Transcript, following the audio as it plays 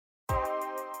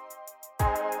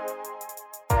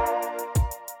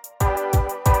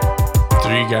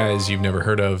Three guys you've never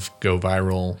heard of go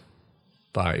viral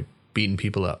by beating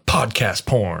people up. Podcast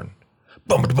porn.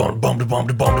 Bum da bum bum da bum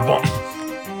da bum da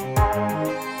bum.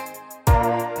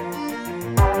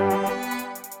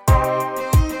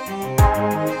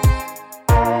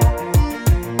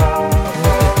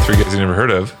 Three guys you never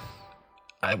heard of.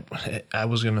 I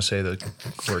was gonna say the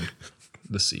word,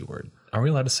 the C word. Are we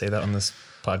allowed to say that on this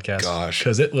podcast? Gosh.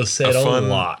 Because it was said a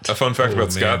lot. A fun fact about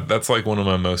man. Scott, that's like one of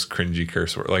my most cringy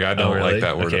curse words. Like, I Oh, don't really? like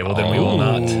that word. Okay, at well then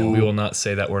all. we will not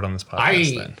say that word on this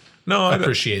podcast then. No, I I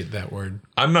appreciate that word.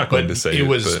 I'm not going But to say it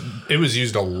was but it was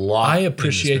used a lot. I in this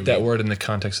appreciate that movie. word in the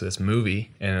context of this movie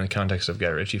and in the context of Guy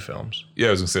Ritchie films. yeah,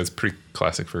 I was going to say it's pretty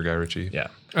classic for Guy Ritchie. Yeah.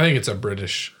 I think it's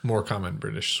a more common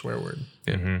British swear word.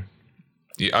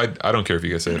 Yeah, I don't care if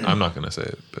you guys say it. I'm not going to say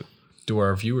it. But Do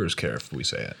our viewers care if we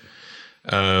say it?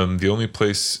 the only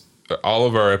place, all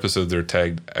of our episodes are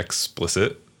tagged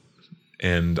explicit.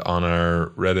 And on our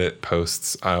Reddit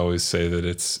posts, I always say that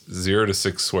it's 0 to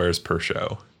 6 swears per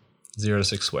show. 0 to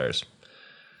 6 swears.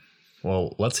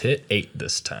 Well, let's hit 8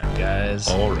 this time, guys.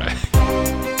 All right.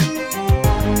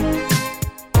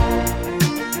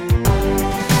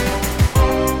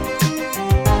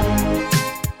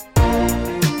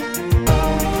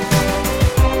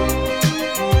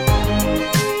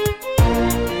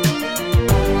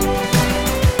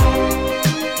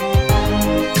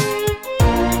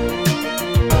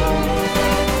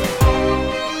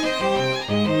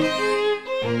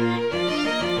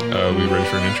 We ready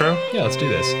for an intro? Yeah, let's do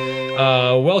this.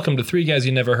 Welcome to Three Guys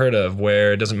You Never Heard of,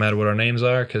 where it doesn't matter what our names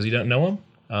are because you don't know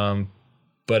them.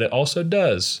 But it also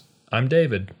does. I'm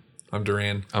David, I'm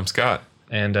Duran. I'm Scott.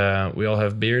 and we all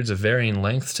have beards of varying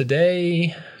lengths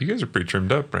today. You guys are pretty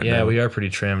trimmed up right now. Yeah, we are pretty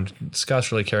trimmed.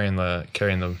 Scott's really carrying the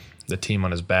team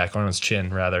on his back, or on his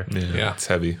chin, rather. Yeah. It's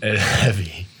heavy. It's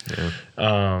heavy. Yeah.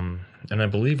 And I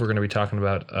believe we're going to be talking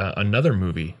about another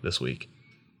movie this week,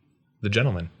 The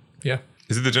Gentleman. Yeah.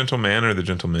 Is it The Gentleman or The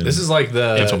Gentleman? This is like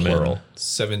the Plural.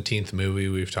 17th movie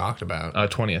we've talked about.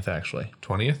 20th, actually.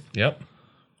 20th? Yep.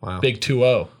 Wow. Big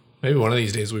 2-0. Maybe one of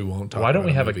these days we won't talk Why don't about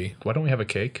we have movie. Why don't we have a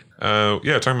cake? Yeah,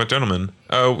 talking about Gentlemen.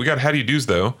 We got How Do You Do's,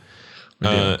 though.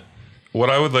 What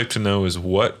I would like to know is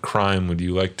what crime would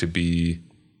you like to be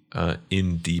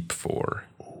in deep for?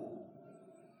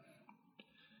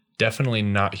 Definitely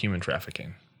not human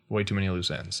trafficking. Way too many loose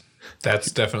ends.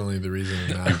 That's definitely the reason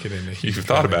to not get into You've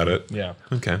thought about it. Yeah.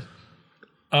 Okay.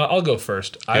 I'll go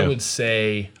first. I Yeah. would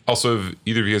say Also, have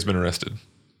either of you guys been arrested?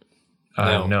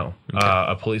 no.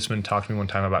 A policeman talked to me one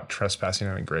time about trespassing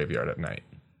in a graveyard at night.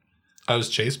 I was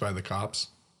chased by the cops.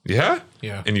 Yeah?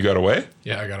 Yeah. And you got away?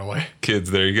 Yeah, I got away.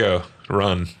 Kids, there you go.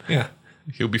 Run. Yeah.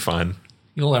 You'll be fine.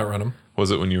 You'll outrun them.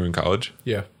 Was it when you were in college?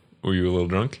 Yeah. Were you a little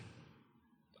drunk?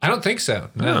 I don't think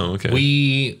so. No. Oh, okay.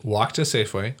 We walked to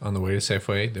Safeway. On the way to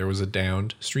Safeway, there was a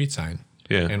downed street sign.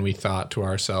 Yeah. And we thought to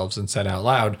ourselves and said out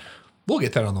loud, we'll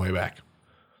get that on the way back.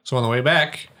 So on the way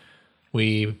back,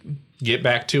 we get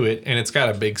back to it, and it's got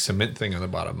a big cement thing on the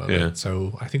bottom of Yeah. it.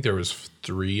 So I think there was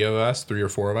 3 or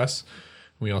 4 of us.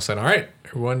 We all said, all right,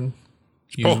 everyone,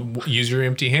 use your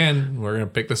empty hand. We're going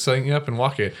to pick this thing up and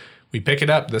walk it. We pick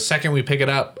it up. The second we pick it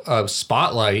up, a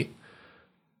spotlight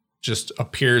just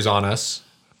appears on us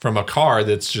from a car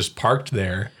that's just parked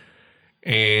there.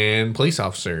 And police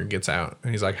officer gets out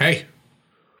and he's like, hey,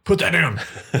 put that down.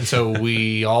 And so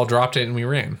we all dropped it and we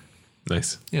ran.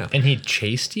 Nice. Yeah. And he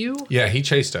chased you? Yeah, he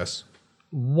chased us.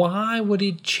 Why would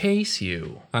he chase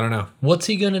you? I don't know. What's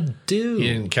he gonna do? He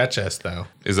didn't catch us though.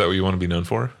 Is that what you want to be known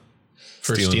for?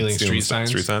 For stealing street signs?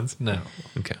 Street signs? No.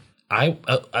 Okay. I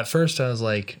at first I was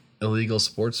like illegal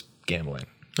sports gambling.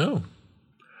 Oh.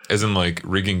 As in like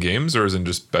rigging games or as in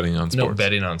just betting on sports? No,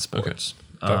 betting on sports.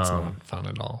 That's not fun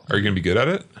at all. Are you going to be good at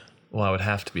it? Well, I would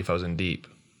have to be if I was in deep,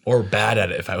 or bad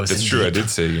at it if I was. It's in true. Deep. I did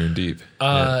say you're in deep.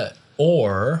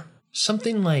 Or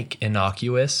something like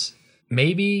innocuous.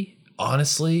 Maybe,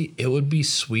 honestly, it would be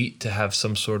sweet to have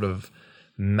some sort of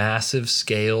massive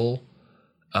scale,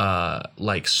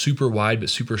 like super wide but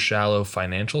super shallow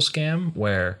financial scam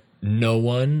where no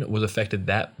one was affected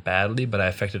that badly, but I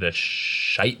affected a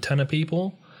shite ton of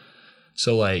people.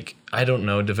 So, like, I don't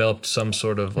know, developed some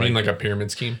sort of I mean, like a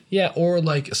pyramid scheme? yeah, or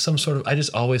like some sort of. I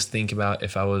just always think about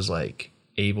if I was like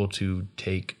able to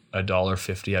take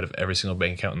 $1.50 out of every single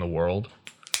bank account in the world,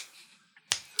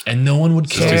 and no one would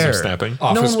Do some care. snapping.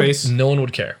 Office space? No one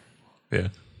would care. Yeah.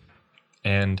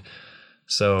 And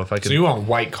so if I could, So you want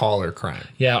white collar crime?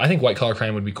 yeah, I think white collar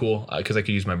crime would be cool because I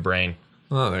could use my brain.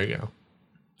 Oh, there you go.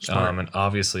 And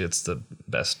obviously, it's the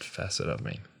best facet of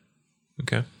me.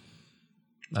 Okay.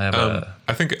 I have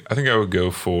I think I would go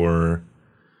for.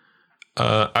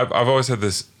 I've always had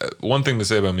this one thing to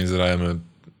say about me is that I am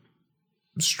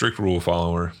strict rule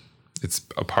follower. It's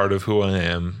a part of who I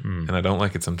am, and I don't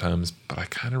like it sometimes, but I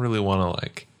kind of really want to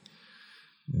like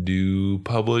do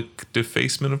public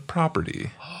defacement of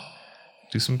property.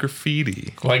 Do some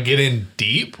graffiti. Like get in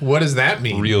deep? What does that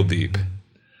mean? Real deep.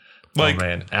 Like, oh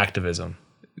man, activism.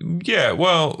 yeah,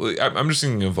 well, I'm just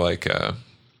thinking of like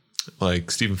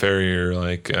Stephen Ferrier,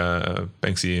 like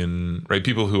Banksy, and right,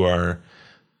 people who are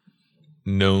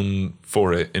known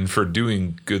for it and for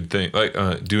doing good things, like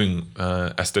doing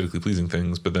aesthetically pleasing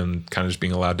things, but then kind of just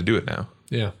being allowed to do it now.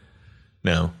 Yeah.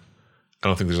 Now, I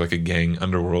don't think there's like a gang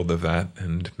underworld of that,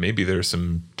 and maybe there's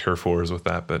some turf wars with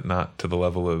that, but not to the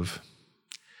level of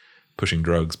pushing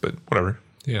drugs, but whatever.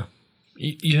 Yeah.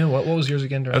 You know what? What was yours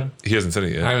again, Duran? He hasn't said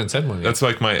it yet. I haven't said one yet. That's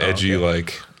like my edgy, okay.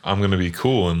 like, I'm going to be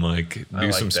cool and like do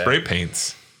like some that. spray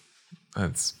paints.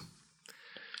 That's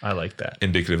I like that.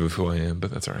 indicative of who I am,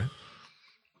 but that's all right.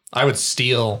 I would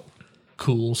steal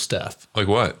cool stuff. Like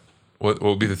what? What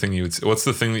would be the thing you would, what's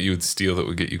the thing that you would steal that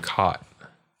would get you caught?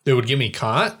 That would get me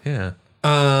caught. Yeah.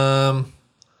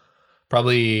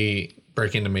 Probably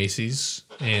break into Macy's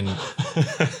and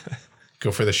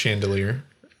go for the chandelier.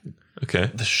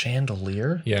 Okay. The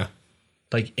chandelier? Yeah.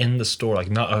 Like in the store, like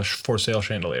not a for sale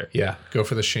chandelier. Yeah. Go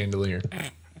for the chandelier.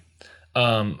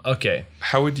 Okay.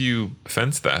 How would you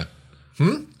fence that?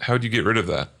 How would you get rid of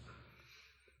that?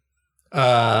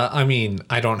 I mean,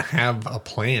 I don't have a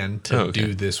plan to okay.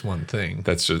 do this one thing.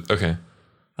 That's just, okay.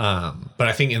 But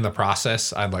I think in the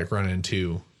process, I'd like run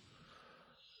into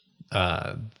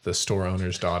the store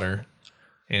owner's daughter,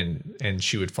 and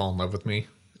she would fall in love with me.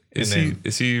 Is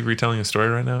he retelling a story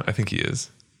right now? I think he is.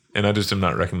 And I just am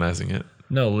not recognizing it.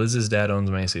 No, Liz's dad owns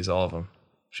Macy's, all of them.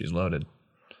 She's loaded.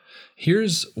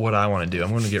 Here's what I want to do. I'm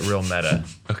going to get real meta.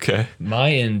 Okay. My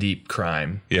in deep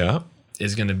crime Yeah.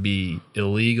 is going to be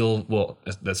illegal. Well,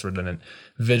 that's redundant.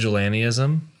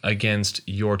 Vigilantism against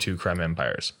your two crime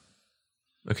empires.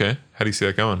 Okay. How do you see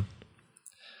that going?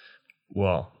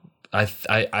 Well,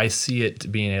 I see it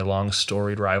being a long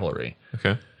storied rivalry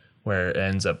Okay. where it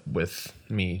ends up with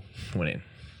me winning,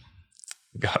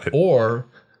 Got it. or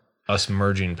us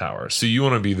merging powers. So you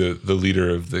want to be the leader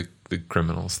of the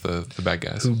criminals, the bad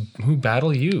guys. Who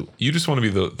battle you? You just want to be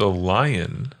the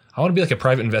lion. I want to be like a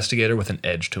private investigator with an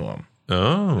edge to him,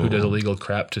 Oh. who does illegal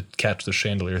crap to catch the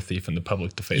chandelier thief in the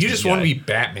public defacement. You just want to be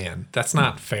Batman. That's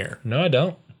not fair. No, I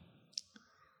don't.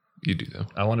 You do though.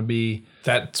 I want to be.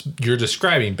 You're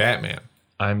describing Batman.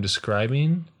 I'm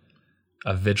describing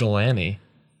a vigilante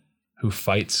who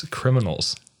fights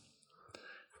criminals.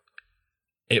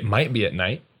 It might be at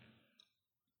night.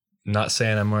 Not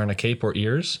saying I'm wearing a cape or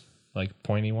ears, like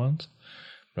pointy ones,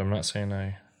 but I'm not saying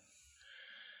I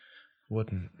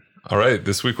wouldn't. All right.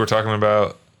 This week we're talking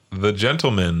about The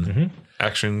Gentleman.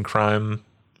 Action crime.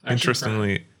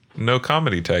 Interestingly, no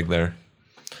comedy tag there.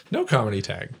 No comedy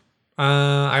tag.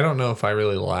 I don't know if I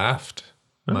really laughed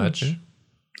much. okay.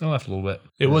 I laughed a little bit.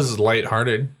 It was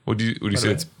lighthearted. Would you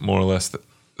say it's more or less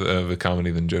of a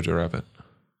comedy than Jojo Rabbit?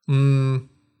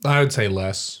 I would say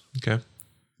less. Okay.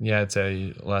 Yeah, I'd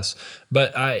say less.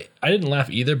 But I didn't laugh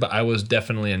either, but I was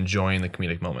definitely enjoying the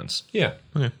comedic moments. Yeah.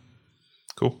 Okay.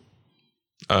 Cool.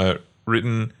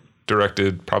 Written,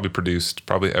 directed, probably produced,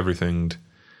 probably everythinged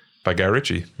by Guy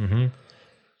Ritchie.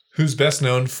 Who's best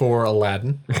known for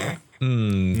Aladdin?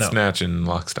 Snatch and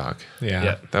Lock, Stock. Yeah.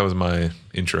 Yep. That was my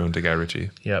intro into Guy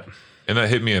Ritchie. Yep. And that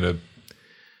hit me at a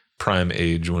prime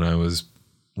age when I was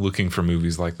looking for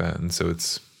movies like that. And so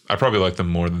I probably like them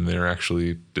more than they're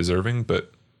actually deserving,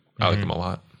 but I like them a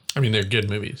lot. I mean, they're good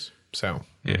movies, so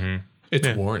Yeah. it's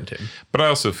warranted. But I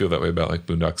also feel that way about like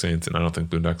Boondock Saints, and I don't think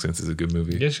Boondock Saints is a good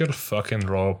movie. You just got a fucking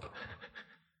rope.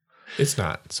 It's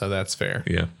not, so that's fair.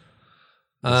 Yeah.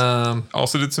 Um,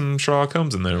 Also did some Sherlock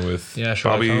Holmes in there with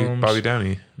Sherlock Holmes. Bobby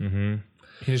Downey.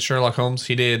 he did Sherlock Holmes.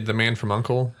 He did The Man from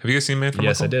U.N.C.L.E. Have you guys seen Man from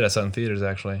Yes, U.N.C.L.E.? I did. I saw it in theaters,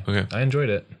 actually. Okay. I enjoyed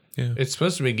it. It's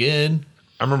supposed to be good.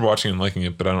 I remember watching it and liking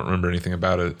it, but I don't remember anything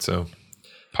about it, so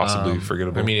possibly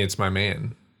forgettable. I mean, it's my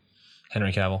man.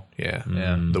 Henry Cavill. Yeah.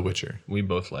 Yeah. The Witcher. We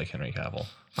both like Henry Cavill.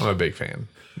 I'm a big fan.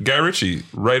 Guy Ritchie,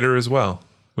 writer as well.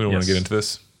 We don't want Yes. to get into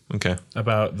this. Okay.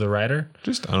 About the writer?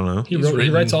 Just, I don't know. He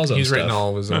writes all his own He's stuff. written all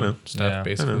of his know. own stuff, Yeah.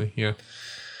 basically. Yeah.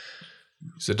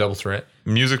 He's a double threat.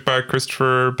 Music by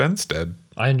Christopher Benstead.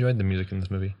 I enjoyed the music in this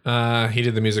movie. He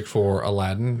did the music for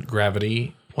Aladdin,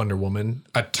 Gravity, Wonder Woman,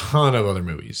 a ton of other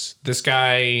movies. This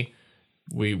guy,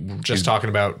 we were just talking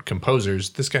about composers.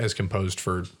 This guy has composed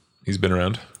for, He's been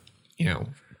around.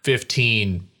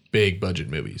 15 big budget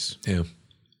movies. Yeah.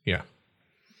 Yeah.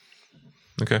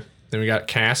 Okay. Then we got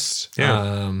cast.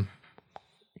 Yeah.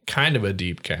 Kind of a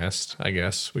deep cast, I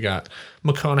guess. We got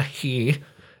McConaughey.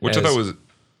 Which I as- thought was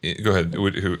Go ahead.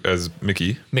 Who as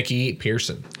Mickey? Mickey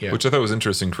Pearson. Yeah. Which I thought was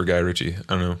interesting for Guy Ritchie.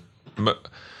 I don't know. But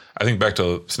I think back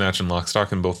to Snatch and Lock,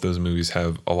 Stock, and both those movies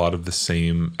have a lot of the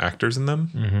same actors in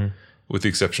them, with the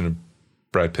exception of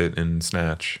Brad Pitt in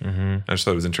Snatch. I just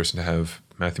thought it was interesting to have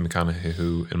Matthew McConaughey,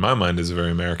 who in my mind is a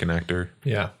very American actor.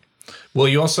 Yeah. Well,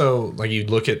 you also, like, you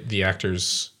look at the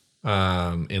actors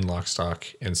in Lock, Stock,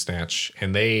 and Snatch,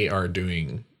 and they are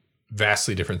doing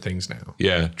vastly different things now.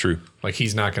 Yeah, true. Like,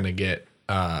 he's not going to get,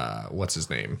 what's his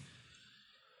name?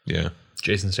 Yeah.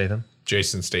 Jason Statham.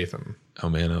 Jason Statham. Oh,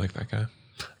 man, I like that guy.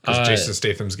 Because Jason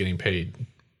Statham's getting paid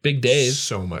Big Dave.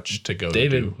 so much to go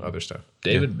David. to do other stuff.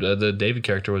 David, the David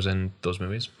character was in those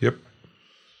movies. Yep.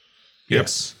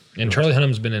 Yes. And Charlie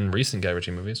Hunnam's been in recent Guy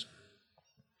Ritchie movies.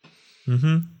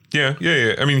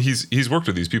 Yeah. I mean, he's worked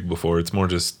with these people before. It's more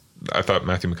just, I thought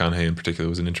Matthew McConaughey in particular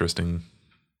was an interesting.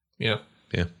 Yeah.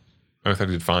 Yeah. I thought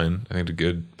he did fine. I think he did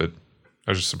good, but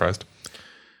I was just surprised.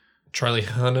 Charlie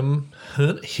Hunnam.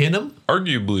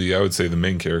 Arguably, I would say the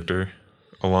main character,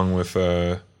 along with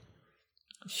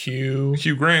Hugh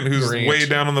Grant, who's Grant. way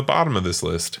down on the bottom of this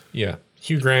list. Yeah.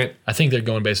 Hugh Grant. I think they're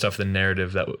going based off the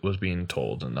narrative that was being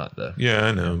told and not the. Yeah,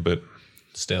 I know, but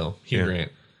Still, Hugh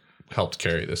Grant helped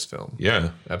carry this film.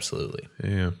 yeah. Absolutely.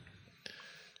 Yeah.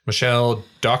 Michelle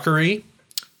Dockery.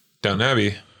 Downton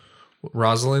Abbey.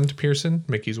 Rosalind Pearson,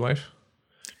 Mickey's wife.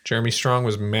 Jeremy Strong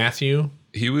was Matthew.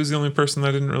 He was the only person that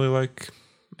I didn't really like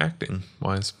acting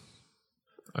wise.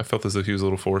 I felt as if he was a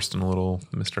little forced and a little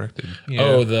misdirected. Yeah.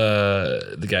 Oh,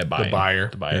 the guy buying. The buyer.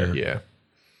 The buyer. Yeah.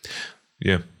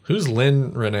 Yeah. Who's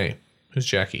Lynn Renee? Who's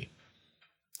Jackie?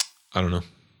 I don't know.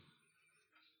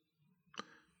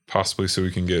 Possibly so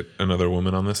we can get another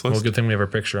woman on this list. Well, good thing we have her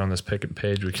picture on this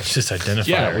page. We can just identify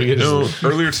Yeah, her. we could No,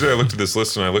 earlier today I looked at this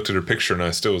list and I looked at her picture and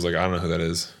I still was like, I don't know who that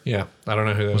is. Yeah. I don't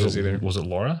know who that is either. Was it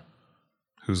Laura?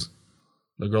 Who's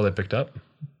The girl they picked up?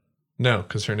 No,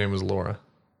 because her name was Laura.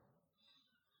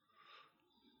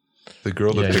 the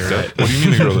girl that Yeah, picked you're up? right. What do you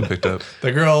mean the girl that picked up?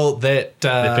 The girl that picked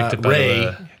up out of Ray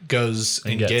the- goes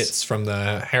and gets from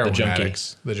the heroin junkie.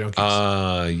 addicts. The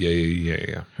junkies.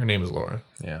 Yeah. Her name is Laura.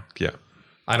 Yeah. Yeah.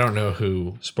 I don't know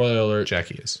who Spoiler alert.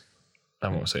 Jackie is. I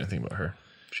won't say anything about her.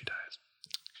 She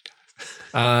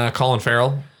dies. Colin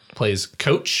Farrell plays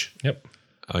Coach. Yep.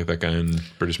 I like that guy in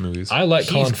British movies. I like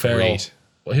He's Colin Farrell. great.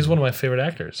 Well, he's one of my favorite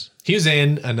actors. He was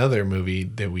in another movie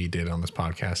that we did on this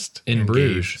podcast. In and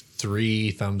Bruges. gave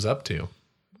 3 thumbs up to.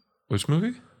 Which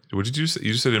movie? What did you say?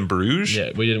 You just said In Bruges?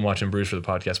 Yeah, we didn't watch In Bruges for the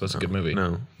podcast, but it's a good movie.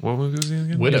 No. What movie was he in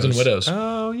again? He was in Widows.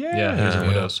 Oh, yeah. Yeah, he was in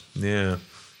Widows. Yeah.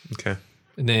 Okay.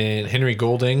 And then Henry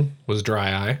Golding was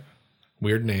Dry Eye.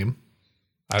 Weird name.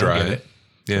 I don't Dry get Eye. it.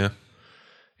 Yeah.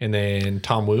 And then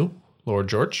Tom Wu, Lord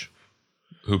George.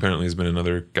 Who apparently has been in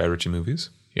other Guy Ritchie movies.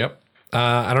 Yep.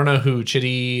 I don't know who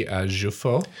Chidi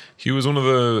Jufo. He was one of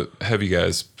the heavy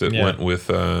guys that Yeah. went with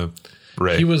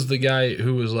Ray. He was the guy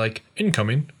who was like,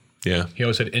 incoming. Yeah. He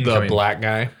always said The incoming. black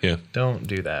guy. Yeah. Don't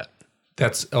do that.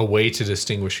 That's a way to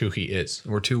distinguish who he is.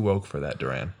 We're too woke for that,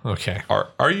 Duran. Okay.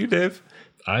 Are you, Dave?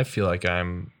 I feel like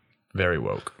I'm very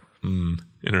woke.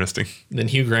 Interesting. Then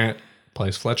Hugh Grant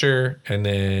plays Fletcher. And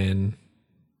then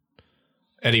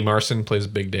Eddie Marson plays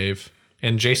Big Dave.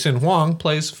 And Jason Huang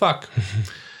plays Fuck.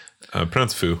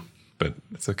 Pronounce Fu, but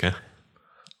it's okay.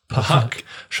 Fuck.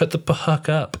 Shut the fuck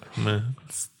up. Nah,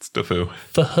 it's still Fu.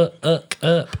 Fuck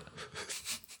up.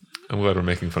 I'm glad we're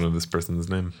making fun of this person's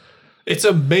name. It's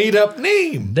a made up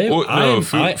name. They, Well, no,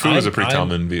 Fu is a pretty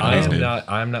common Vietnamese name.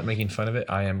 I'm not making fun of it.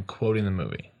 I am quoting the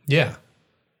movie. Yeah.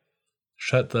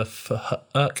 Shut the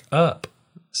fuck up,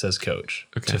 says Coach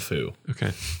Okay. to Fu,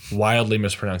 Okay. wildly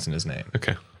mispronouncing his name.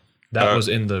 Okay. That was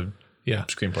in the Yeah.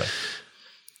 screenplay.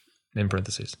 In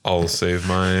parentheses. I'll save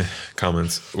my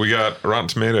comments. We got Rotten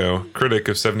Tomato critic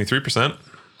of 73%.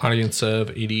 Audience of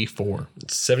 84.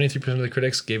 73% of the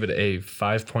critics gave it a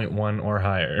 5.1 or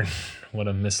higher. What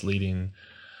a misleading.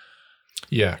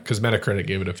 Yeah, because Metacritic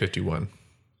gave it a 51.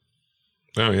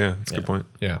 Oh yeah, that's a good point.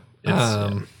 Yeah.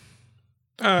 It's-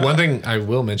 One thing I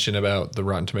will mention about the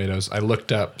Rotten Tomatoes, I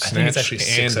looked up I think it's Snatch actually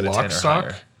 6 and out of 10 or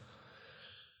Lockstock.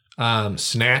 higher.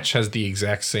 Snatch has the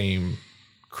exact same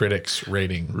critics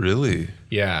rating. Really?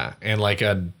 Yeah, and like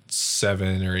a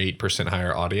 7 or 8%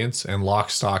 higher audience. And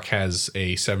Lockstock has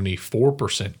a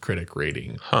 74% critic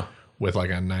rating with like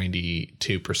a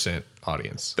 92%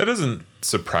 audience. That doesn't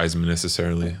surprise me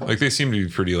necessarily. Like they seem to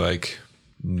be pretty like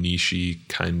niche-y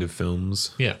kind of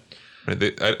films. Yeah.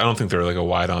 Right? I don't think they're like a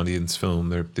wide audience film.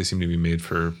 They seem to be made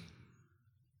for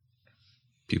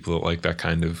people that like that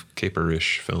kind of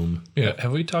caper-ish film. Yeah.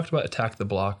 Have we talked about Attack the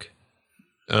Block?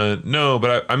 No,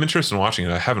 but I'm interested in watching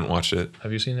it. I haven't watched it.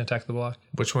 Have you seen Attack the Block?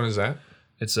 Which one is that?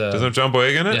 It's Doesn't have John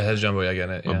Boyega in it? yeah, it has John Boyega in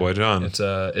it. My boy John.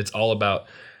 It's all about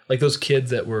like those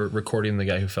kids that were recording the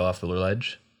guy who fell off the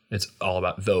ledge. It's all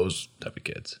about those type of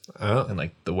kids and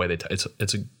like the way they.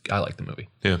 I like the movie.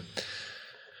 Yeah.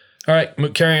 All right,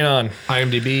 carrying on.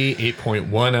 IMDb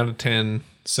 8.1 out of 10.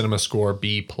 Cinema score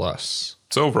B+. It's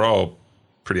overall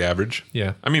pretty average.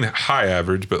 Yeah. I mean, high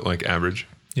average, but like average.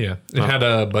 Yeah. It had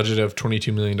a budget of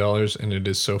 $22 million, and it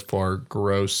is so far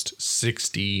grossed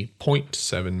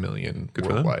 $60.7 million Good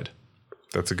for them. worldwide.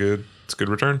 It's a good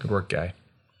return. Good work, guy.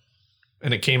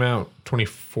 And it came out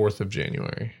 24th of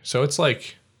January. So it's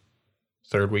like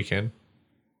third weekend.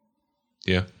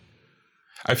 Yeah.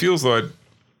 I feel as though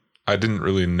I didn't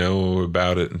really know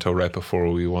about it until right before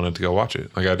we wanted to go watch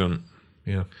it. Like I don't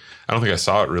think I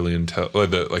saw it really until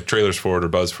like trailers for it or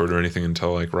buzz for it or anything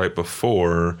until like right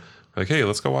before. Like, hey,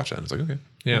 let's go watch that. And it's like, okay.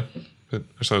 Yeah. But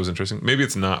I just thought it was interesting. Maybe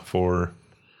it's not for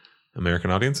American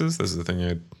audiences. This is the thing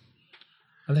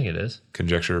I think it is.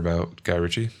 conjecture about Guy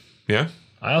Ritchie. Yeah.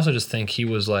 I also just think he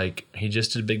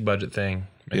just did a big budget thing.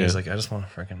 And Yeah. he's like, I just want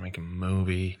to freaking make a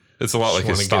movie. It's a lot like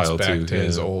his When it gets style back too. to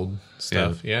his old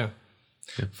stuff. Yeah.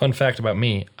 Fun fact about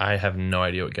me, I have no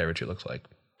idea what Guy Ritchie looks like.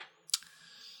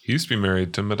 He used to be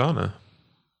married to Madonna.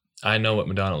 I know what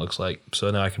Madonna looks like, so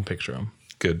now I can picture him.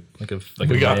 Good.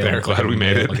 We got there. Glad we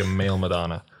made it. Like a male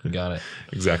Madonna. You got it.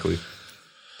 Exactly.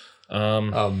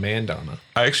 Oh, Mandana.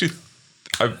 I've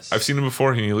seen him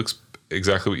before and he looks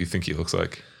exactly what you think he looks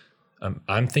like.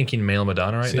 I'm thinking male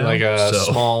Madonna right now. Like a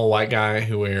small white guy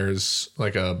who wears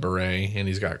like a beret and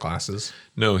he's got glasses.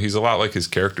 No, he's a lot like his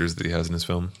characters that he has in his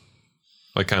film.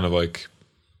 Like kind of like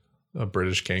A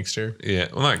British gangster. yeah,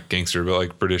 well not gangster, but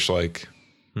like British like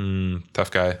tough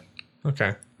guy.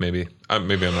 Okay. Maybe.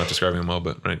 Maybe I'm not describing him well,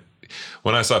 but right.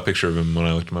 When I saw a picture of him when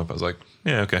I looked him up, I was like,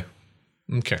 yeah, okay.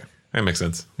 Okay. That makes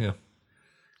sense. Yeah.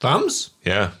 Thumbs?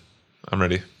 Yeah. I'm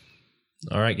ready.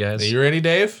 All right, guys. Are you ready,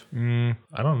 Dave? I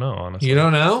don't know, honestly. You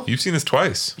don't know? You've seen this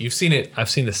twice. You've seen it I've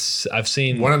seen this. I've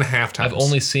seen 1.5 times. I've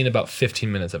only seen about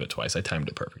 15 minutes of it twice. I timed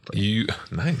it perfectly.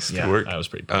 Nice. Yeah, Good work. I was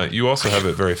pretty proud. You also have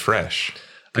it very fresh. I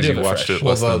Because do you have it watched fresh. it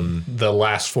Well, less than the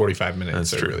last 45 minutes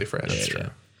That's are true. really fresh. That's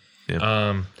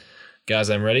true.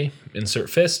 Guys, I'm ready. Insert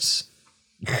fists.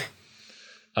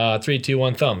 3, 2,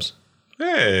 1, thumbs.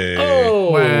 Hey.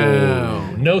 Oh,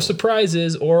 Wow. no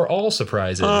surprises or all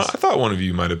surprises. I thought one of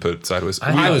you might have put sideways.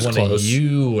 I was one close. of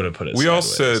you would have put it. We all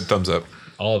sideways. said thumbs up.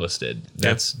 All of us did.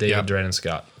 That's David, Yep. Dren, and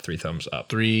Scott. 3 thumbs up.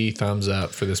 3 thumbs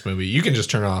up for this movie. You can just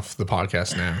turn off the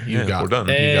podcast now. Yeah, we're done.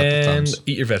 You got the And thumbs.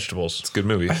 eat your vegetables. It's a good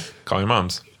movie. Call your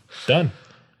moms. Done.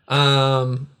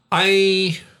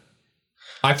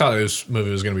 I thought this movie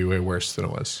was going to be way worse than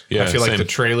it was. Yeah, I feel like same. the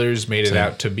trailers made it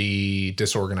out to be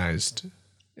disorganized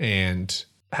and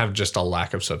have just a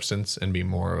lack of substance and be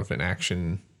more of an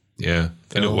action. Yeah.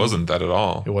 And it wasn't that at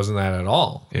all. It wasn't that at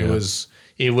all. Yeah.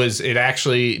 It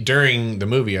actually, during the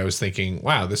movie, I was thinking,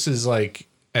 wow, this is like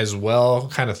as well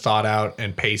kind of thought out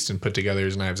and paced and put together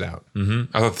as Knives Out. I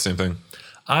thought the same thing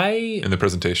in the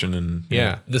presentation. And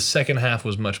Yeah. The second half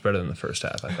was much better than the first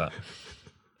half, I thought.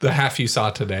 The half you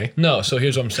saw today. No, so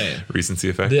here's what I'm saying. recency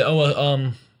effect.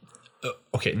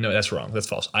 Okay, no, that's wrong. That's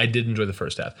false. I did enjoy the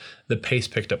first half. The pace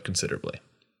picked up considerably.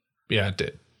 Yeah, it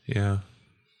did. Yeah.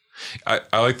 I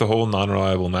like the whole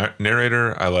non-reliable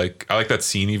narrator. I like that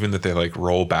scene even that they like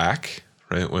roll back,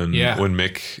 right? When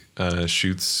Mick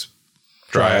shoots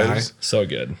Dry Dry Eyes. So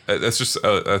good. That's just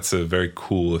that's a very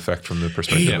cool effect from the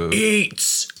perspective of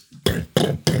Eats.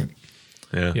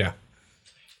 yeah.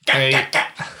 Yeah.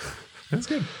 That's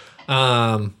good.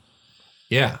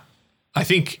 Yeah. I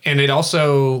think, and it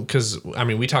also, because, I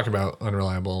mean, we talk about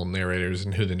unreliable narrators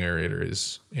and who the narrator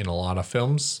is in a lot of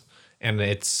films. And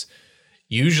it's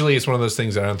usually one of those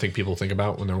things that I don't think people think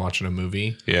about when they're watching a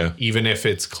movie. Yeah. Even if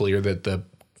it's clear that the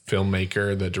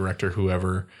filmmaker, the director,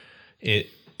 whoever it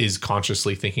is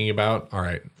consciously thinking about, all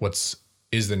right,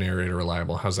 is the narrator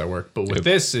reliable? How's that work? But with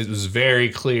this, it was very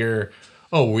clear,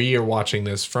 we are watching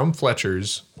this from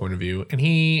Fletcher's point of view, and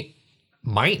he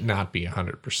might not be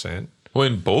 100%. Well,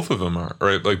 and both of them are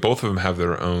right. Like both of them have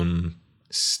their own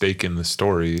stake in the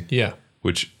story. Yeah.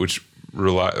 Which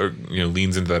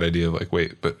leans into that idea of like,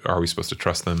 wait, but are we supposed to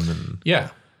trust them? And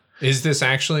Yeah. Is this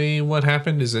actually what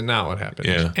happened? Is it not what happened?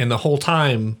 Yeah. And the whole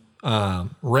time,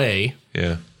 Ray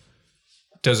yeah,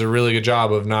 does a really good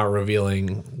job of not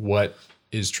revealing what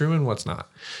is true and what's not.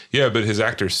 yeah, but his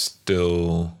actor's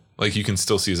still like you can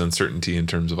still see his uncertainty in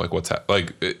terms of like what's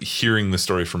hearing the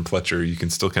story from Fletcher. You can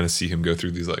still kind of see him go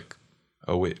through these like,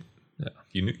 oh wait,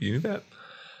 you knew that.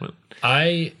 What?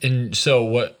 So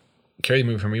what carried the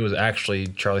movie for me was actually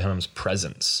Charlie Hunnam's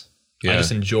presence. Yeah. I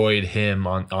just enjoyed him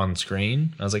on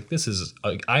screen. I was like, this is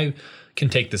I can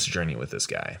take this journey with this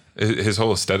guy. His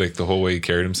whole aesthetic, the whole way he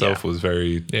carried himself was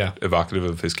very evocative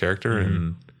of his character.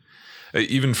 And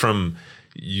even from,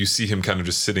 you see him kind of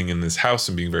just sitting in this house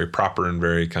and being very proper and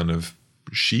very kind of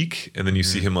chic. And then you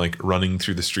see him like running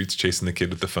through the streets, chasing the kid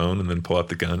with the phone and then pull out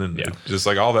the gun. And just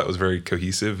like all that was very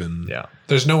cohesive. And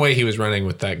there's no way he was running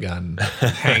with that gun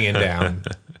hanging down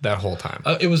that whole time.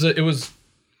 It was it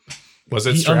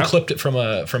he strapped? unclipped it from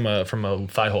a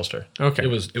thigh holster. Okay. It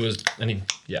was I mean,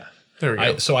 yeah. There we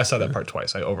go. So I saw that part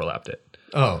twice. I overlapped it.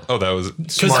 that was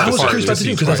Because smart. I was Smart curious about to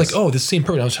do, because I was twice. like, oh, this same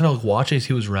person. I was trying to watch as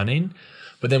he was running,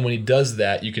 but then when he does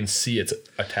that, you can see it's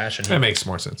attached. And That makes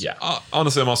more sense. yeah.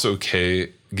 Honestly, I'm also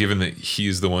okay, given that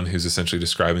he's the one who's essentially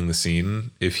describing the scene,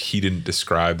 if he didn't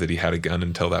describe that he had a gun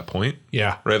until that point.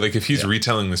 Yeah. Right? Like if he's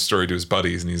retelling this story to his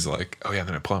buddies and he's like, oh yeah,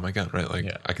 then I pull out my gun, right? Like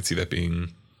Yeah. I could see that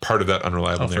being part of that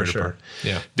unreliable for narrative sure. part.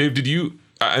 Yeah. Dave,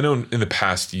 I know in the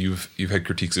past you've had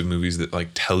critiques of movies that like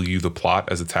tell you the plot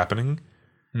as it's happening.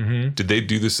 Mm-hmm. Did they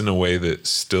do this in a way that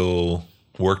still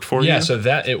worked for you? Yeah, so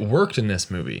that it worked in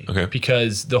this movie. Okay.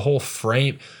 Because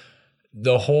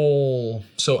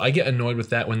so I get annoyed with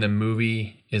that when the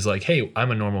movie is like, hey, I'm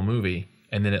a normal movie.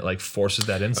 And then it like forces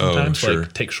that in sometimes, sure.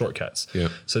 like take shortcuts. Yeah.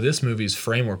 So this movie's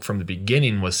framework from the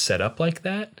beginning was set up like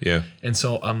that. Yeah. And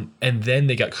so, and then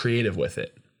they got creative with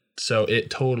it. So it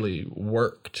totally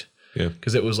worked. Yeah.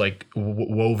 Because it was like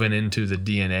woven into the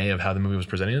DNA of how the movie was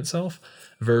presenting itself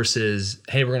versus,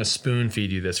 hey, we're going to spoon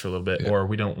feed you this for a little bit, or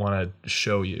we don't want to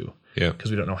show you because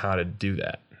we don't know how to do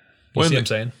that. You see what I'm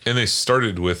saying? And they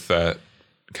started with that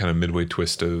kind of midway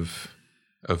twist of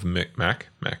Mac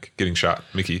getting shot,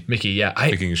 Mickey Yeah.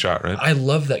 getting shot, right? I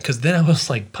love that because then I was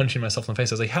like punching myself in the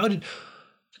face. I was like,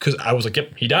 because I was like,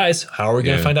 yep, he dies. How are we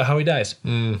going to find out how he dies?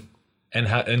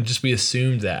 And just we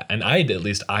assumed that. And I did.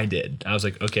 I was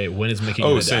like, okay, when is Mickey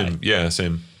going to die? Yeah,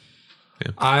 same.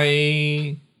 Yeah.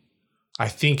 I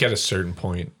think at a certain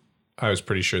point, I was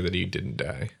pretty sure that he didn't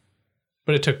die,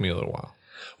 but it took me a little while.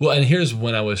 Well, and here's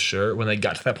when I was sure, when they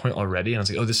got to that point already, and I was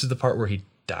like, oh, this is the part where he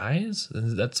dies?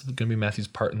 That's going to be Matthew's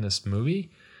part in this movie?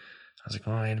 I was like,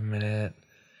 oh, wait a minute.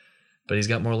 But he's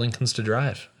got more Lincolns to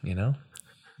drive, you know?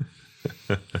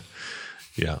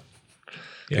 Yeah.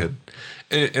 Good.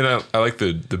 And I like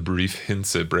the brief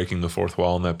hints at breaking the fourth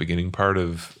wall in that beginning part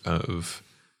of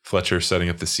Fletcher setting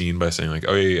up the scene by saying like,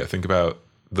 oh yeah, think about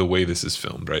the way this is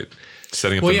filmed, right?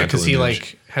 Setting up the mental because he image.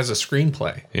 like has a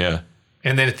screenplay. Yeah.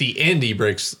 And then at the end, he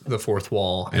breaks the fourth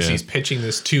wall as he's pitching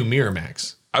this to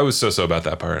Miramax. I was so about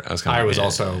that part. I was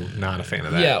also not a fan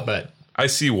of that. Yeah. But I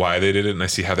see why they did it, and I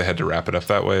see how they had to wrap it up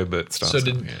that way. But still,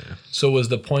 So was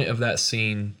the point of that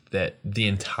scene that the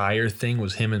entire thing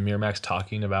was him and Miramax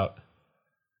talking about?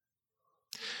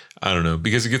 I don't know,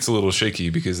 because it gets a little shaky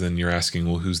because then you're asking,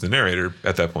 well, who's the narrator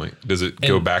at that point? Does it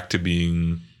go back to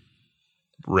being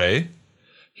Ray?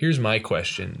 Here's my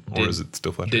question. Or is it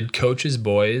still Fletcher? Did Coach's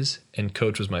boys, and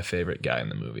Coach was my favorite guy in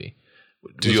the movie.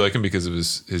 Do you like him because of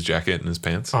his jacket and his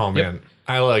pants? oh man,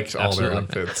 I liked all their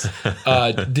Absolutely.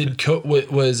 outfits. Did Coach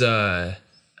I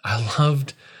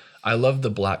loved the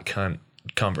black cunt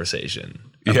conversation.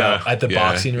 At the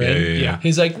boxing ring. Yeah.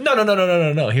 He's like,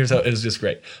 no. Here's how it was just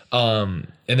great. And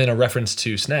then a reference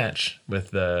to Snatch with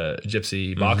the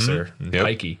gypsy boxer and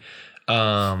Pikey.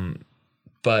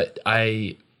 But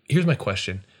here's my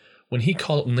question. When they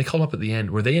called him up at the end,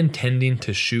 were they intending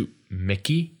to shoot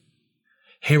Mickey?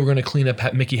 Hey, we're going to clean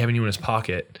up Mickey having you in his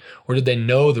pocket. Or did they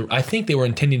know I think they were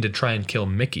intending to try and kill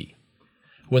Mickey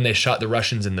when they shot the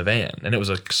Russians in the van. And it was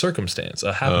a circumstance,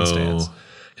 a happenstance.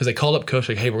 Because they called up Coach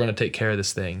like, hey, we're going to take care of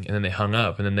this thing. And then they hung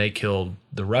up and then they killed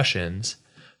the Russians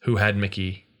who had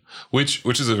Mickey. Which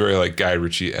is a very like Guy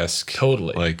Ritchie-esque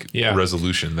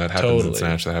resolution that happens in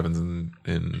Snatch, that happens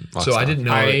in Lost. So I didn't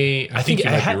know. I think you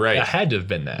might be right. It had to have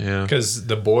been that. Yeah. Because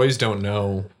the boys don't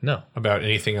know about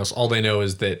anything else. All they know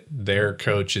is that their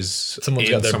coach is Someone's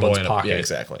in got their someone's boy in pocket. Yeah,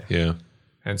 exactly. Yeah.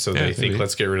 And so they think,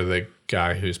 let's get rid of the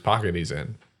guy whose pocket he's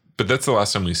in. But that's the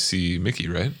last time we see Mickey,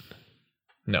 right?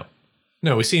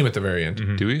 No, we see him at the very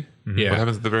end. Do we? Yeah. What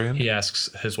happens at the very end? He asks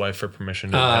his wife for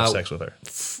permission to have sex with her.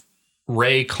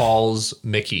 Ray calls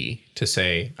Mickey to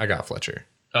say, I got Fletcher.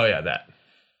 Oh, yeah, that.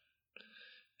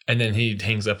 And then he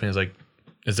hangs up and he's like,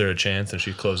 is there a chance? And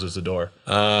she closes the door.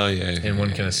 And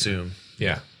one can assume.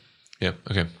 Yeah. Yeah.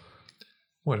 Okay.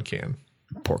 One can.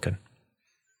 Porkin.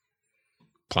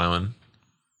 Plowing.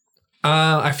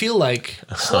 I feel like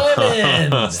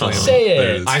Slammin'! Say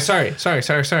it!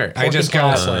 sorry. I just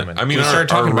got slamming. I mean, we started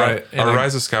talking about it. Our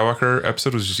Rise of Skywalker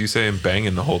episode was just you saying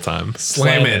banging the whole time.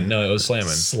 Slamming. No, it was slamming.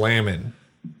 Slamming.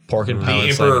 Pork and The Pound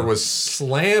Emperor Slamming. was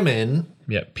slamming.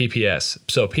 Yeah, PPS.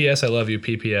 So PS, I love you.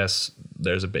 PPS,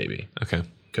 there's a baby. Okay. What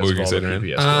Because were of you all going the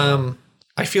to say, PPS. Ryan? going on.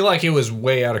 I feel like it was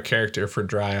way out of character for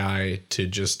Dry Eye to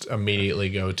just immediately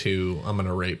go to, I'm going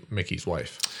to rape Mickey's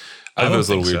wife. I thought don't that was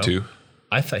a little think weird so. too.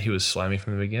 I thought he was slimy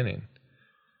from the beginning.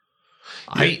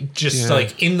 I just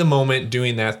like in the moment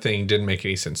doing that thing didn't make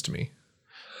any sense to me.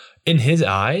 In his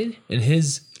eye, in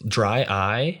his dry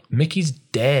eye, Mickey's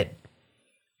dead.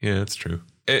 Yeah, that's true.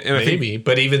 And I think, Maybe,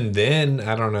 but even then,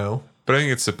 I don't know. but I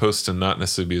think it's supposed to not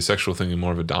necessarily be a sexual thing and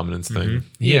more of a dominance thing.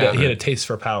 He had Yeah. he had a taste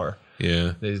for power.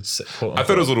 Yeah. It's, quote, I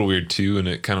thought it was a little weird too, and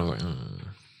it kind of like,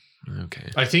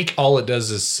 okay. I think all it does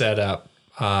is set up.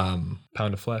 pound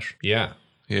of flesh. Yeah,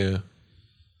 Yeah.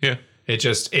 Yeah.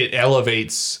 it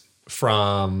elevates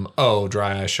from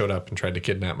Dry Eye showed up and tried to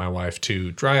kidnap my wife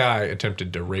to Dry Eye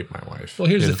attempted to rape my wife. Well,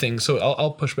 here's the thing. So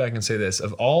I'll push back and say this: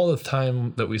 of all the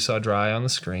time that we saw Dry on the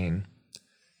screen,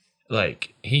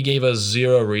 like he gave us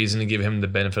zero reason to give him the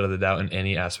benefit of the doubt in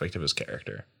any aspect of his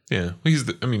character. Yeah. Well,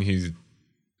 he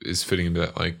is fitting into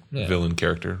that like villain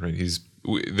character, right?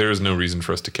 There is no reason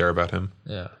for us to care about him.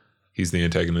 Yeah. He's the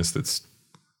antagonist that's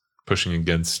pushing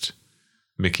against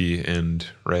Mickey and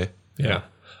Ray. Yeah.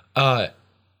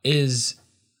 Is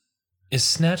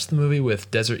Snatch the movie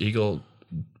with Desert Eagle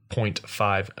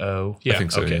 0.50? Yeah. I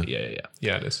think so. Okay. Yeah. Yeah.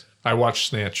 Yeah, it is. I watched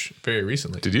Snatch very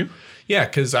recently. Did you? Yeah,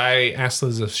 because I asked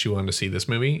Liz if she wanted to see this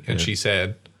movie, and she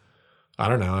said, I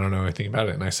don't know anything about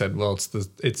it. And I said, well,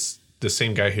 it's the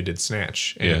same guy who did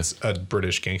Snatch, and it's a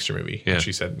British gangster movie. Yeah. And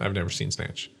she said, I've never seen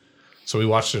Snatch. So we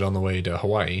watched it on the way to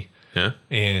Hawaii, Yeah.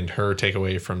 and her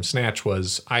takeaway from Snatch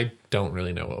was, I don't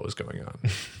really know what was going on.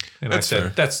 And That's I said,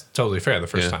 fair. that's totally fair the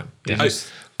first time. Yeah.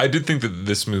 I did think that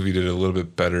this movie did a little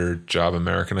bit better job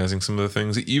Americanizing some of the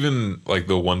things. Even like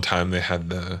the one time they had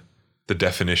the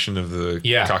definition of the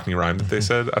Cockney rhyme that they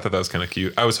said. I thought that was kind of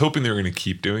cute. I was hoping they were going to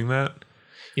keep doing that.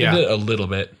 Yeah. Did a little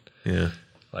bit, Yeah.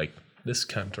 like this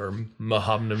cunt or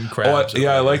Mahamnam Oh, crabs.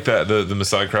 I like that. The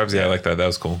Masai crabs. Yeah, I like that. That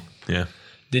was cool. Yeah.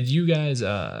 Did you guys?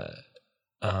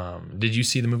 Did you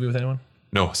see the movie with anyone?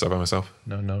 No, I saw it by myself.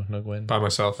 No, Gwen. By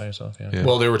myself. By yourself, yeah. Yeah.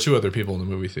 Well, there were two other people in the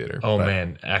movie theater. Oh but-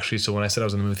 man, actually, so when I said I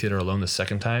was in the movie theater alone the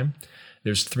second time,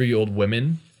 there's 3 old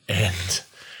women, and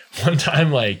one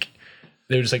time like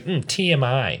they were just like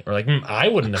TMI or like I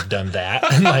wouldn't have done that,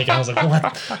 and like I was like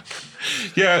what?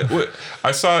 Yeah,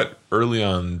 I saw it early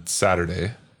on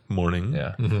Saturday morning.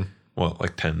 Yeah, Well,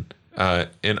 like 10.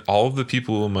 And all of the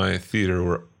people in my theater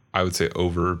were, I would say,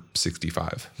 over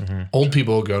 65. Old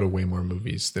people go to way more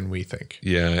movies than we think.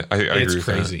 Yeah, I agree It's with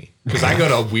crazy because I go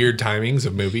to weird timings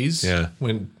of movies Yeah.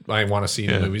 when I want to see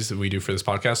the movies that we do for this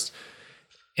podcast,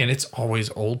 and it's always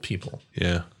old people. that.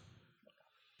 Yeah.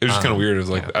 It was just kind of weird. It was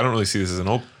like, I don't really see this as an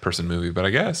old person movie, but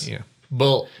I guess. Yeah.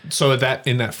 Well, so that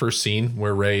in that first scene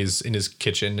where Ray's in his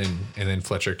kitchen and then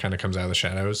Fletcher kind of comes out of the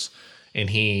shadows, and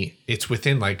it's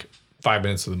within like 5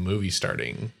 minutes of the movie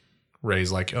starting.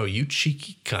 Ray's like, "Oh, you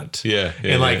cheeky cunt!" Yeah,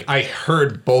 and like I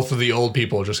heard both of the old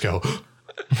people just go,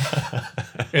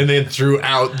 and then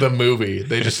throughout the movie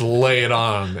they just lay it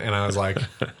on, and I was like,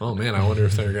 "Oh man, I wonder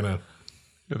if they're gonna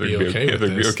be okay with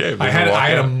this." I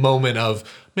had a moment of,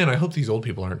 man, I hope these old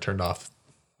people aren't turned off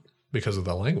because of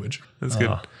the language. That's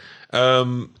good.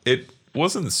 It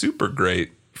wasn't super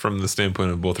great from the standpoint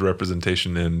of both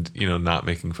representation and, not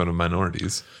making fun of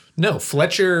minorities. No,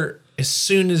 Fletcher, as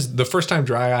soon as the first time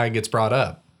Dry Eye gets brought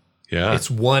up, Yeah. it's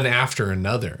one after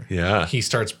another. Yeah. He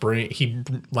starts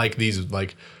like these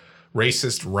like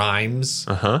racist rhymes.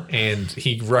 And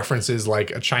he references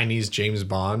like a Chinese James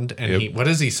Bond. And what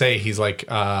does he say? He's like,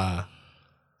 About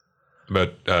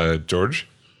George?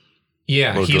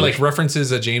 yeah, Lord he George. like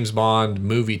references a James Bond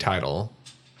movie title.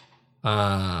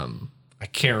 I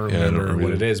can't remember remember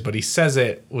what either. it is, but he says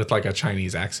it with like a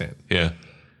Chinese accent. Yeah.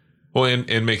 Well,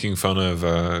 and making fun of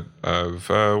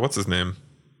what's his name?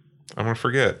 I'm going to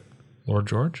forget. Lord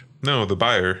George. No, the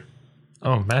buyer.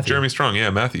 Oh, Matthew. Jeremy Strong. Yeah,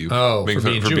 Matthew. Oh, Making for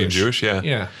fun- being being Jewish. Jewish. Yeah.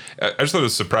 Yeah. I just thought it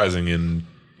was surprising in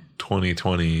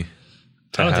 2020. I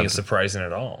don't think it's surprising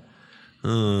at all.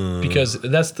 Because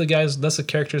that's the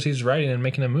characters he's writing and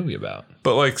making a movie about.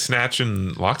 But like Snatch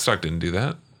and Lockstock didn't do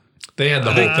that. They had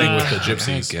the whole thing with the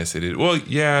gypsies. I guess it did. Well,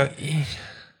 yeah.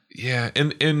 Yeah.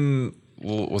 And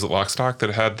was it Lockstock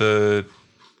that had the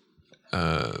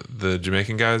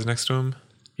Jamaican guys next to him?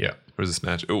 Yeah. Or was it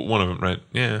Snatch? Oh, one of them, right?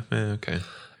 Yeah. Okay.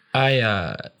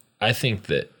 I think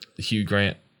that Hugh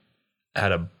Grant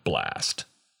had a blast.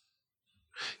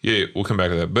 Yeah, we'll come back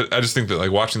to that. But I just think that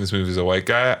like watching this movie as a white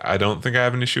guy, I don't think I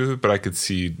have an issue with it, but I could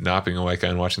see not being a white guy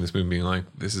and watching this movie being like,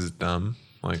 this is dumb.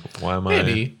 Like, why am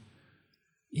Maybe.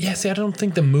 Yeah, see, I don't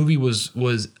think the movie was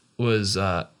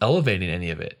elevating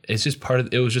any of it. It's just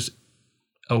it was just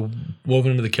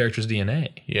woven into the character's DNA.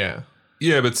 Yeah.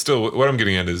 Yeah, but still, what I'm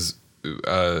getting at is,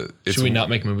 Should we not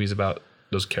make movies about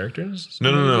those characters?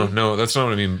 No. That's not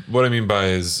what I mean. What I mean by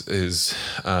is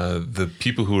the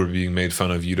people who are being made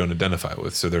fun of, you don't identify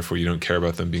with, so therefore you don't care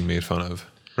about them being made fun of.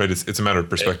 Right? It's a matter of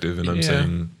perspective, and I'm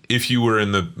saying if you were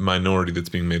in the minority that's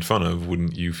being made fun of,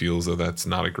 wouldn't you feel as though that's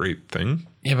not a great thing?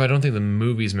 Yeah, but I don't think the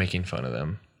movie's making fun of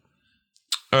them.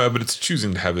 But it's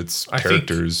choosing to have its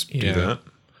characters do that.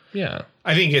 Yeah.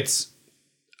 I think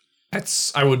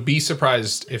I would be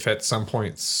surprised if at some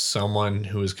point someone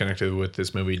who is connected with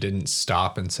this movie didn't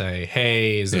stop and say,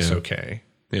 hey, is this okay?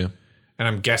 Yeah. And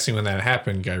I'm guessing when that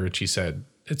happened, Guy Ritchie said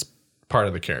it's part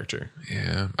of the character.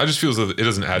 Yeah. I just feel as though it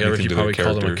doesn't add anything to the probably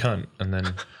character. called him a cunt, and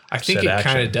then I think it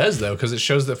kind of does, though, because it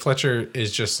shows that Fletcher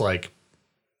is just like,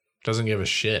 doesn't give a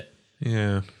shit.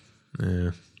 Yeah.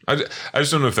 I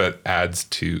just don't know if that adds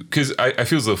to, because I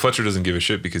feel as though Fletcher doesn't give a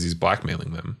shit because he's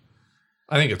blackmailing them.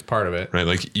 I think it's part of it. Right?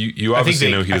 Like, you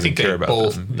obviously know he doesn't care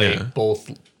about them. They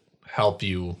both help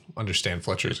you understand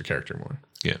Fletcher as a character more.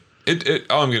 Yeah. It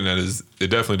all I'm getting at is it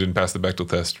definitely didn't pass the Bechdel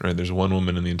test, right? There's one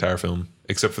woman in the entire film,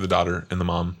 except for the daughter and the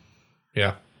mom.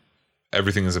 Yeah.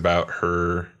 Everything is about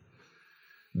her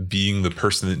being the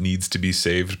person that needs to be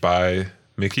saved by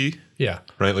Mickey. Yeah.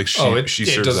 Right? Like she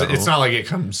serves that role. It's not like it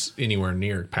comes anywhere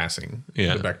near passing the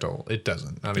Yeah. Bechdel. It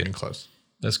doesn't. Not even close.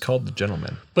 That's called The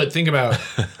Gentleman. But think about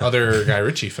other Guy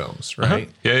Ritchie films,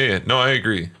 right? Yeah. No, I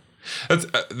agree.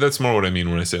 That's more what I mean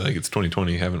when I say like it's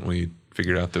 2020. Haven't we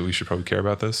figured out that we should probably care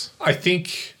about this? I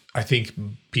think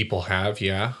people have,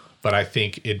 yeah. But I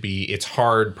think it's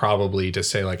hard probably to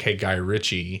say like, hey, Guy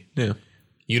Ritchie,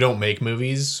 you don't make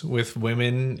movies with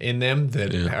women in them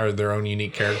that are their own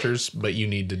unique characters, but you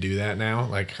need to do that now.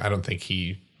 Like, I don't think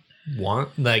he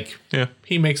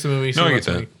he makes the movies. No, I get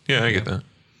that. I get that.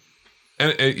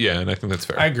 And and I think that's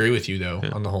fair. I agree with you though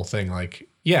on the whole thing. Like,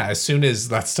 as soon as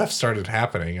that stuff started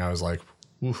happening, I was like,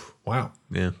 oof, wow.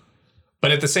 Yeah. But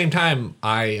at the same time,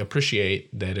 I appreciate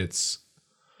that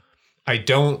I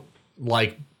don't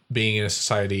like being in a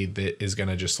society that is going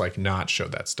to just like not show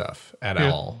that stuff at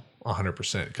all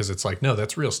 100%. Because it's like, no,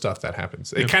 that's real stuff that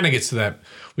happens. It kind of gets to that.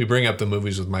 We bring up the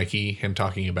movies with Mikey, him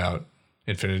talking about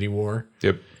Infinity War.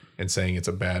 Yep. And saying it's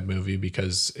a bad movie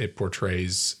because it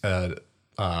portrays a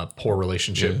poor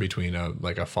relationship between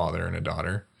a father and a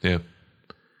daughter. Yeah.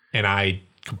 And I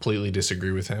completely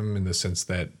disagree with him in the sense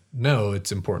that, no,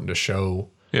 it's important to show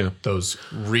those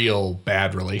real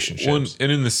bad relationships. Well,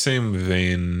 and in the same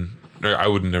vein, I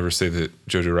would never say that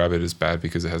Jojo Rabbit is bad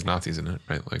because it has Nazis in it,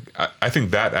 right? Like, I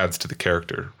think that adds to the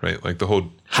character, right? Like the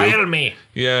whole Hire me.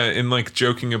 Yeah, and like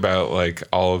joking about like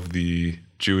all of the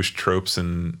Jewish tropes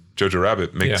and Jojo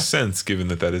Rabbit makes sense given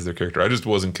that is their character. I just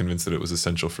wasn't convinced that it was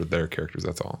essential for their characters.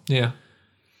 That's all. Yeah.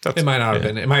 It might not have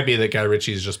been. It might be that Guy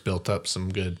Ritchie's just built up some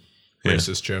good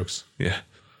racist jokes. Yeah.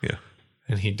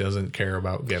 And he doesn't care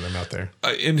about getting them out there.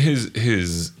 And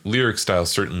his lyric style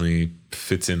certainly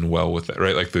fits in well with that,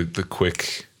 right? Like the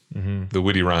quick, the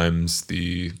witty rhymes,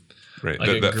 like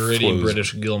that gritty flows.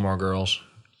 British Gilmore Girls.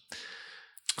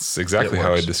 It's exactly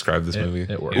how I describe this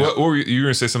movie. It works. What were you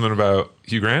going to say something about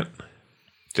Hugh Grant,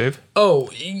 Dave? Oh,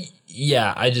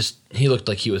 yeah. He looked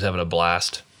like he was having a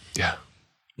blast. Yeah.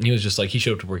 He was just like, he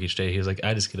showed up to work each day. He was like,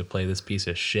 I just get to play this piece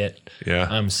of shit. Yeah.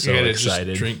 I'm so excited.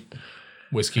 Just drink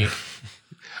whiskey.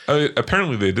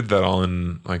 Apparently they did that all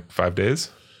in like 5 days.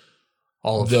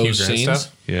 All of those Hugh Grant scenes?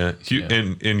 stuff? Yeah.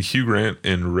 And Hugh Grant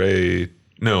and Ray,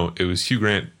 no, it was Hugh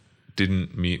Grant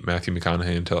didn't meet Matthew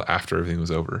McConaughey until after everything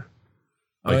was over.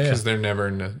 Because they're never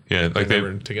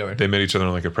together. They met each other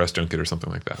on like a press junket or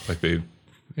something like that. Like which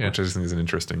I just think is an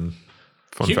interesting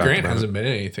fun Hugh fact. Grant hasn't been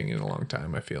in anything in a long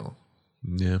time, I feel.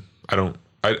 Yeah.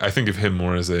 I think of him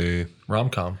more as a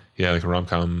rom-com. Yeah, like a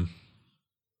rom-com.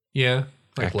 Yeah.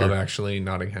 Like actor. Love Actually,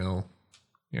 Notting Hill.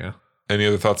 Yeah. Any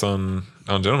other thoughts on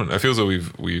Gentlemen? I feel as though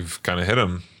we've kind of hit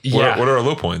them. Yeah. What are our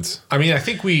low points? I mean, I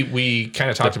think we kind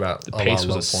of talked about the a pace lot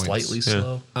of was low points. slightly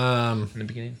slow in the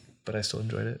beginning, but I still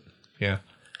enjoyed it. Yeah.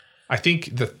 I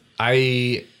think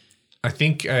I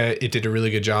think it did a really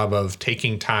good job of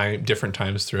taking different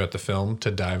times throughout the film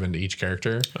to dive into each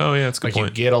character. Oh yeah, that's a good point.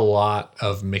 You get a lot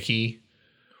of Mickey.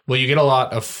 Well, you get a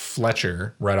lot of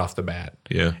Fletcher right off the bat.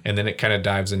 Yeah. And then it kind of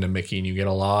dives into Mickey and you get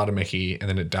a lot of Mickey, and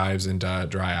then it dives into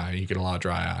Dry Eye. You get a lot of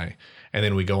Dry Eye. And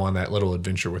then we go on that little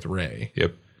adventure with Ray.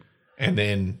 Yep. And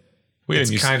then and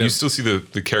you still see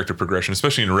the character progression,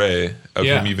 especially in Ray, of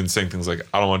him even saying things like,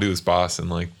 I don't want to do this, boss, and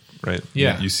like, right?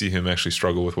 Yeah. You see him actually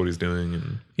struggle with what he's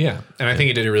doing. And I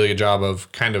think it did a really good job of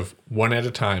kind of one at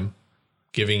a time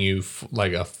giving you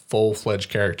like a full-fledged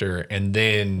character and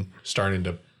then starting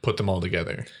to put them all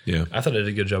together. Yeah. I thought it did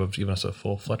a good job of giving us a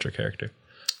full Fletcher character.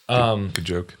 Good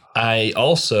joke. I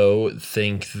also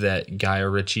think that Guy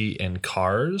Ritchie and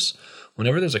Cars,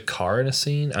 whenever there's a car in a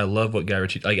scene, I love what Guy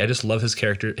Ritchie, like, I just love his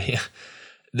character.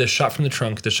 The shot from the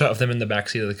trunk, the shot of them in the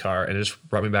backseat of the car, and it just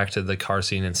brought me back to the car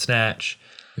scene in Snatch.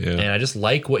 Yeah. And I just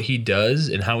like what he does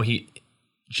and how he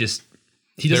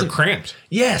doesn't cramped.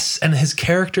 Yes, and his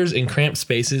characters in cramped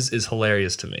spaces is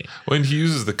hilarious to me. When he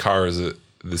uses the car as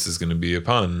this is going to be a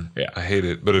pun. Yeah. I hate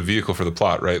it, but a vehicle for the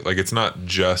plot, right? Like it's not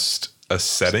just a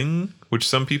setting, which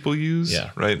some people use,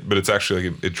 Yeah. right? But it's actually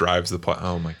like it drives the plot.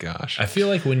 Oh my gosh. I feel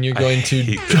like when you're going to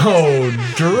hate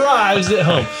drives it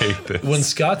home. hate this. When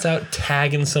Scott's out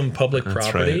tagging some public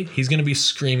property, right. he's going to be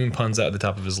screaming puns out at the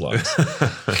top of his lungs.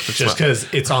 Just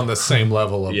because it's on the same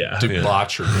level of Yeah.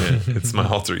 debauchery. It's my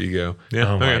alter ego.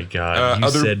 Yeah. Oh my okay. God. You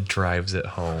Other said drives it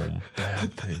home.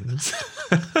 bad things.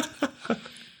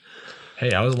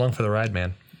 Hey, I was along for the ride,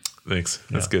 man. Thanks.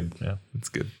 That's good. Yeah. That's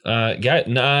good.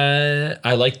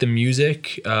 I like the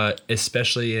music,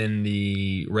 especially in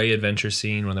the Ray adventure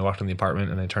scene when they walked in the apartment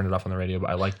and they turned it off on the radio.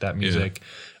 But I like that music.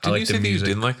 I Did like you the say that you music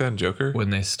didn't like that in Joker? when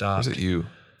they Or stopped. was it you?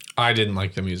 I didn't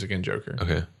like the music in Joker.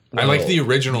 Okay. I like the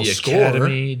original The score.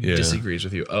 Academy Yeah. disagrees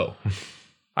with you. Oh,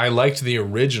 I liked the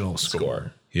original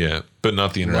score. Yeah, but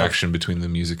not the interaction between the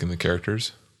music and the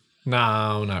characters.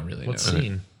 No, not really. what no.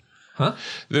 scene?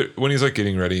 When he's like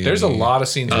getting ready. There's a and he- lot of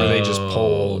scenes where they just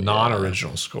pull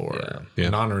non-original score, Yeah.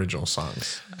 non-original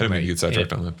songs. I didn't mean to get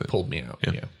sidetracked on that, but Pulled me out.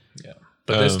 Yeah. Yeah.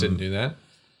 But this didn't do that.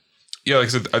 yeah, like I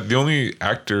said, the only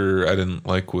actor I didn't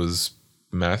like was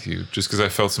Matthew, just because I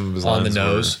felt some of his On the lines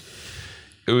nose.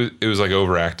 It was like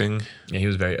overacting, Yeah, he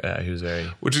was very.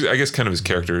 which is I guess kind of his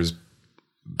character is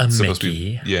A supposed to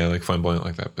Mickey. be like flamboyant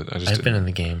like that, but I just I've didn't. been in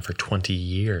the game for 20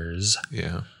 years.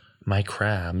 Yeah, My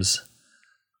crabs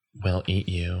will eat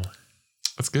you.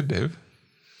 that's good, Dave.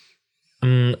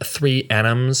 3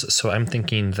 atoms, so I'm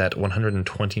thinking that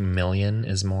 120 million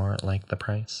is more like the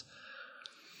price.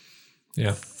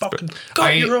 Yeah. Fucking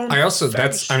I also,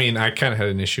 I kind of had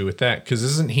an issue with that because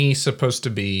isn't he supposed to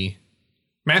be,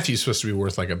 Matthew's supposed to be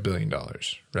worth like $1 billion,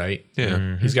 right?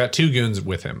 Yeah, He's got 2 goons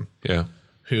with him yeah,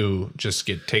 who just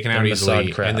get taken out And easily.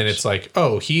 Mossad crabs. And then it's like,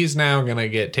 oh, he's now going to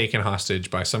get taken hostage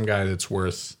by some guy that's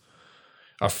worth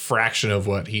a fraction of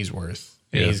what he's worth.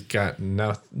 And he's got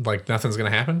nothing's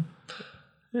going to happen.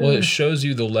 Well, it shows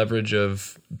you the leverage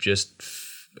of just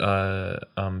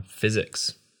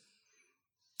physics.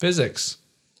 Physics.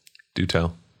 do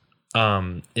tell.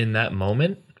 In that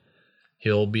moment,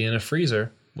 he'll be in a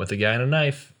freezer with a guy and a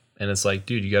knife, and it's like,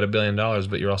 dude, you got $1 billion,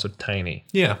 but you're also tiny.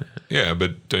 Yeah. Yeah,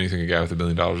 but don't you think a guy with $1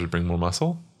 billion would bring more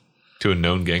muscle to a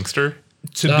known gangster?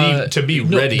 To be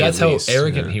ready. That's at how least.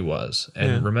 arrogant he was.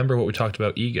 And remember what we talked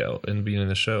about ego in the beginning of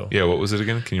the show. Yeah, what was it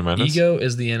again? Can you remind us? Ego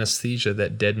is the anesthesia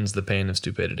that deadens the pain of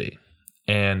stupidity.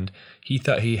 And he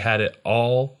thought he had it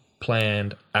all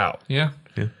planned out. Yeah.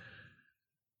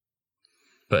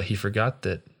 But he forgot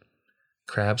that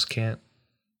crabs can't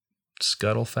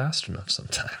scuttle fast enough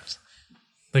sometimes.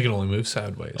 They can only move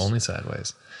sideways. Only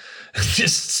sideways.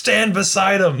 Just stand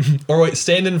beside him. Or wait,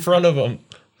 stand in front of him.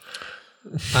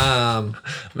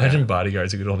 Imagine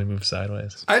bodyguards who could only move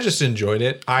sideways. I just enjoyed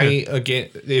it.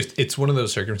 It's one of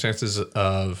those circumstances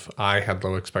of I had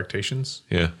low expectations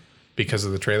Yeah, because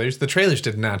of the trailers. The trailers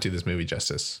did not do this movie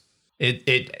justice.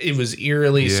 It was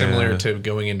eerily similar to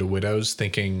going into Widows,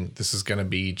 thinking this is going to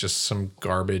be just some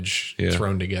garbage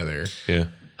thrown together. yeah.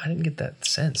 I didn't get that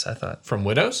sense. I thought From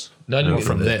Widows? no, I didn't get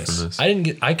From that. this. I didn't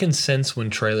get. I can sense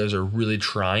when trailers are really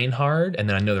trying hard, and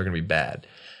then I know they're going to be bad.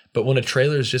 But when a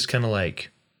trailer is just kind of like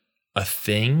a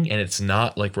thing and it's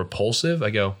not like repulsive,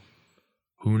 I go,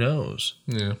 "Who knows?"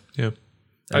 Yeah. Yeah.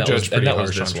 I that judge was- pretty and that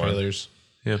was harsh on this one. trailers.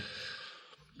 Yeah.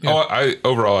 Oh,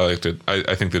 overall I liked it.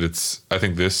 I think that I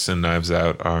think this and Knives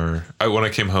Out are. When I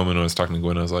came home and I was talking to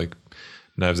Gwen, I was like,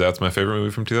 Knives Out's my favorite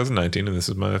movie from 2019, and this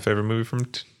is my favorite movie from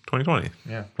 2020.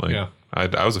 Yeah. Like, Yeah.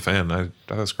 I was a fan. I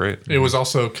thought it was great. It was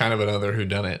also kind of another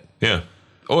whoddunit. Yeah.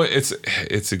 Oh, it's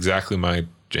exactly my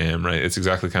jam, right? It's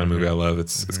exactly the kind of movie I love.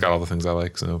 It's got all the things I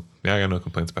like. So yeah, I got no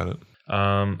complaints about it.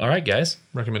 All right, guys.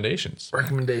 Recommendations.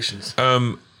 Recommendations.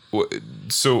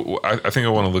 So I think I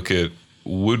want to look at,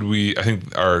 would we, I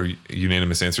think our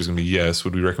unanimous answer is going to be yes.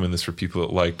 Would we recommend this for people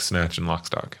that liked Snatch and Lock,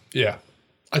 Stock? Yeah.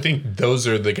 I think those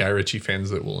are the Guy Ritchie fans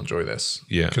that will enjoy this.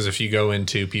 Yeah. Because if you go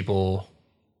into people,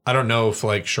 I don't know if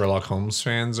like Sherlock Holmes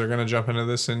fans are going to jump into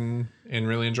this and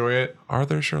really enjoy it. Are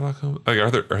there Sherlock Holmes? Like,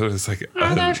 are there like a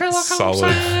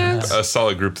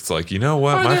solid group that's like, you know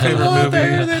what, my favorite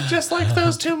movie, That just like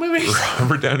those 2 movies.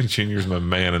 Robert Downey Jr. is my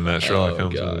man in that Sherlock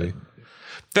Holmes God. movie.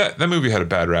 That movie had a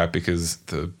bad rap because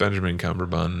the Benjamin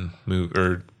Cumberbatch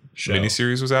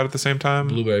miniseries was out at the same time.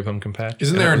 Blueberry Pumpkin Patch.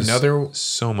 Isn't there another?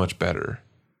 So much better.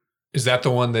 Is that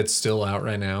the one that's still out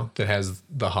right now that has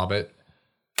The Hobbit?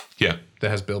 Yeah. That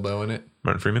has Bilbo in it?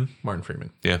 Martin Freeman? Martin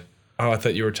Freeman. Yeah. Oh, I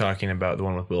thought you were talking about the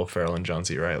one with Will Ferrell and John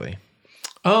C. Reilly.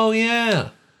 Oh, yeah.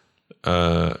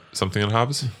 Something on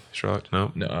Hobbs? Sherlock?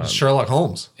 No. No, Sherlock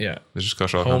Holmes. yeah. It's just called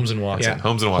Sherlock Holmes and Watson. Yeah.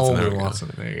 Holmes and Watson. Holmes There and we go.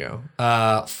 Watson. There you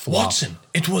go. Flop. Watson,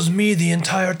 it was me the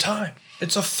entire time.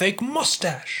 It's a fake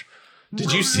mustache.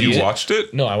 Did you see You it? watched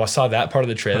it? No, I saw that part of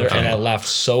the trailer and I laughed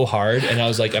so hard. And I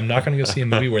was like, I'm not going to go see a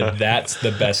movie where that's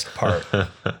the best part.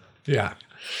 Yeah.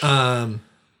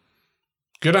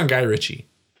 Good on Guy Ritchie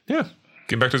Yeah.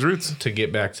 Getting back to his roots. to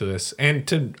get back to this and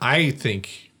to, I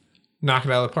think, knock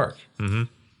it out of the park.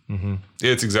 Yeah,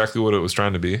 it's exactly what it was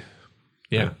trying to be.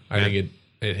 Yeah. I think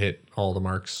it hit all the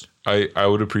marks. I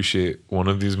would appreciate one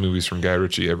of these movies from Guy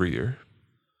Ritchie every year.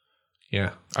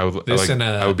 Yeah. I would This and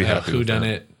I would be happy with that.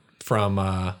 whodunit from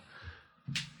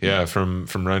Yeah, from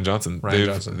Ryan Johnson. Ryan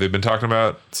Johnson. They've been talking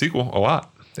about sequel a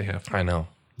lot. they have. I know.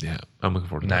 Yeah, I'm looking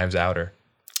forward to Knives Outer.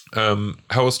 that.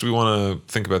 How else do we want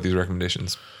to think about these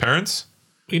recommendations? Parents?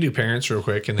 We do parents real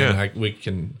quick, and then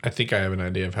Yeah. I think I have an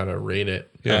idea of how to rate it.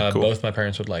 Yeah, cool. Both my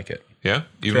parents would like it. Yeah,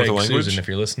 even Craig, with the language. Susan, if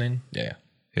you're listening, yeah.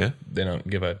 Yeah. They don't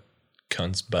give a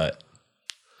cunt's butt.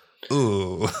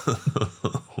 Ooh.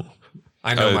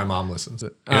 I know my mom listens to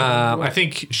it. I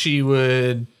think she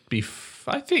would be.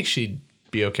 I think she'd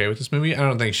be okay with this movie. I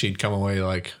don't think she'd come away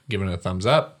like giving it a thumbs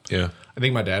up. Yeah. I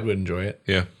think my dad would enjoy it.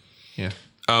 Yeah. Yeah.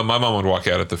 My mom would walk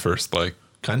out at the first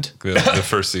Cunt. the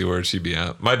first C word. She'd be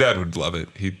out. My dad would love it.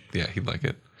 He'd like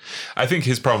it. I think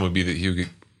his problem would be that he would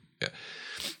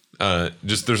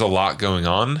just there's a lot going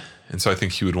on, and so I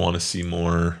think he would want to see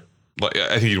more. Like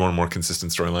I think he'd want a more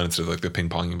consistent storyline instead of like the ping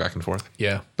ponging back and forth.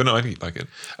 Yeah. But no, I think he'd like it.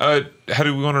 How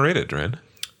do we want to rate it, Duran?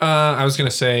 I was gonna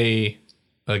say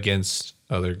against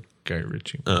other Guy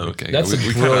Ritchie. Oh, okay. That's Yeah, a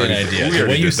kinda brilliant already- idea. we The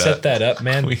already way you did set that up,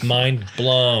 man, mind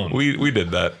blown. We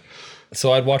did that.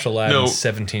 So I'd watch Aladdin No,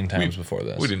 17 times before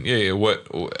this. We didn't. Yeah. What?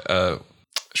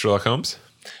 Sherlock Holmes.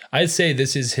 I'd say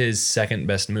this is his second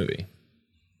best movie.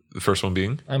 The first one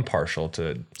being I'm partial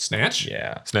to, Snatch.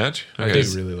 yeah. Snatch. I Okay.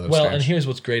 do really love. Well, Snatch. and here's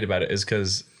what's great about it is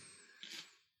because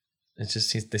it's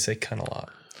just they say cunt a lot.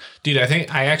 Dude,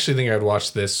 I actually think I would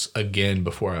watch this again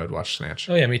before I would watch Snatch.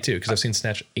 Oh yeah, me too. Because I've seen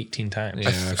Snatch 18 times. Yeah,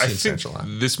 I've I seen think Snatch a lot.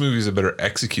 this movie is a better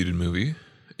executed movie,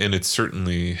 and it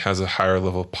certainly has a higher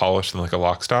level of polish than like a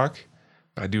Lock, Stock.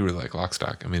 But I do really like Lock,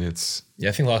 Stock. I mean, Yeah,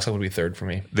 I think Lock, Stock would be third for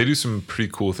me. they do some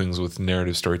pretty cool things with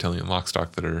narrative storytelling in Lock,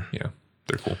 Stock that are Yeah.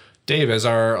 they're cool. Dave, as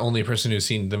our only person who's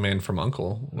seen The Man from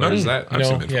Uncle, what is that? I've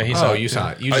seen it. Yeah, he Oh, saw you it. saw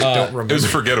it. You just don't It remember. was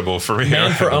forgettable for me.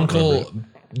 Man I for don't remember Uncle,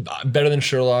 better than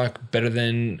Sherlock, better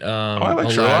than I like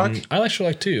Aladdin. Sherlock. I like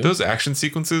Sherlock too. those action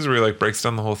sequences where he like breaks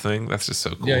down the whole thing. That's just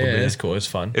so cool. yeah, to me. it's cool. It's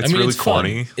fun. It's really fun.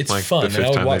 corny, It's like, fun. the And fifth I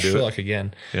would time watch they do it. Sherlock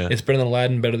again. Yeah. It's better than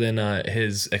Aladdin, better than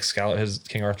his his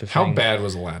King Arthur How thing. bad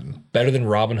was Aladdin? Better than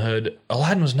Robin Hood.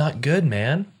 Aladdin was not good,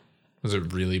 man. Was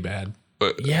it really bad?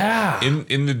 But Yeah.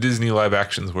 in the Disney live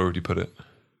actions, where would you put it?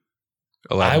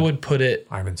 Aladdin. I would put it.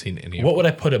 I haven't seen any of What it. would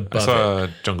I put I above it? saw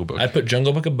Jungle Book. I'd put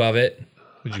Jungle Book above it.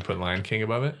 Would you put Lion King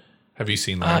above it? Have you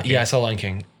seen Lion King? Yeah, I saw Lion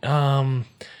King.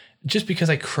 Just because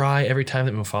I cry every time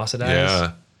that Mufasa dies,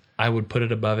 yeah. I would put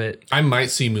it above it. I might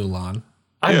see Mulan.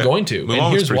 I'm Yeah, going to. Mulan And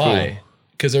was here's pretty why. cool.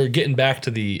 Because they're getting back to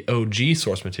the OG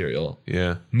source material.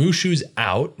 Yeah. Mushu's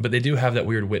out, but they do have that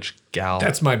weird witch gal.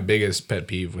 That's my biggest pet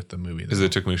peeve with the movie. Is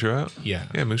it took Mushu out? Yeah.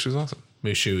 Yeah, Mushu's awesome.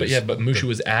 Mushu? but Mushu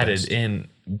was added in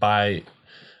by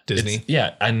Disney.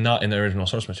 Yeah, and not in the original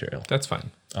source material. That's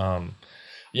fine.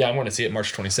 Yeah, I'm going to see it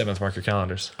March 27th. Mark your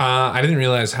calendars. I didn't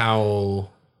realize how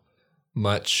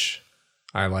much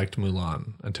I liked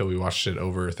Mulan until we watched it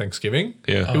over Thanksgiving.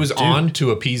 Yeah. It was on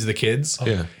to appease the kids.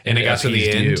 Yeah. And it got to the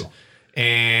appeased end.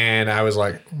 And I was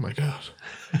like, oh my God.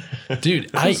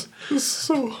 Dude, I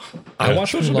So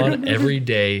watch Mulan every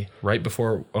day right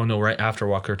after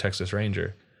Walker, Texas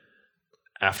Ranger.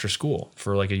 After school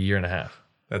for like a year and a half.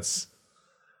 that's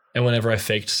And whenever I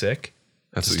faked sick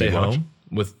That's to what stay you watch? home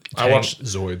with I watched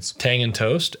Zoids. Tang and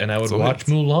Toast, and I would Zoids. watch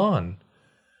Mulan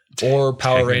or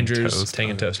Power Tang and Rangers Toast. Tang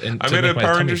and Toast. And I to made a make my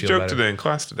Power tummy Rangers feel joke better. today in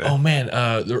class today. Oh man,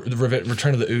 the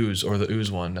Return of the Ooze or the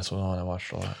Ooze one. That's the one I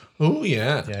watched a lot. Oh,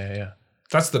 yeah. Yeah.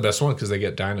 That's the best one because they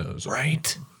get dinos.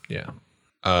 Right. Yeah.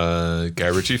 Guy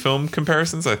Ritchie film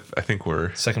comparisons, I think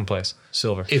were Second place,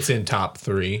 silver. It's in top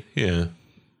 3. yeah.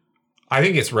 I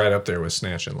think it's right up there with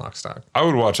Snatch and Lock, Stock. I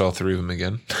would watch all three of them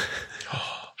again.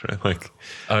 Right, like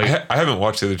I haven't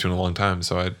watched the other two in a long time,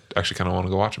 so I actually kind of want to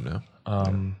go watch them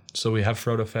now. So we have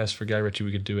Frodo Fest for Guy Ritchie.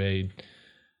 We could do a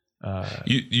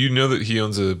You know that he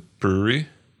owns a brewery,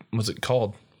 What's it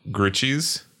called?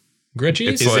 Gritchies.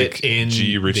 Gritchies? Is like it in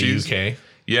G. Ritchie's? the UK?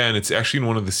 Yeah, and it's actually in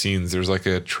one of the scenes. There's like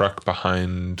a truck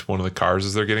behind one of the cars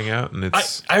as they're getting out, and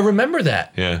it's I remember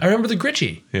that. Yeah. I remember the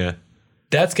Gritchie. yeah,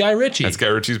 That's Guy Ritchie. that's Guy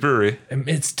Ritchie's brewery.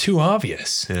 It's too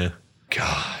obvious. Yeah.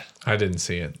 God. I didn't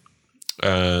see it.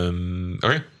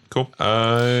 Okay. Cool.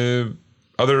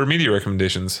 Other media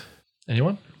recommendations.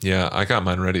 Anyone? Yeah, I got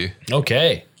mine ready,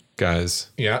 Okay. guys.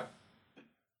 Yeah.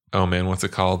 Oh man, what's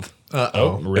it called?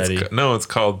 Ready. It's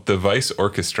called The Vice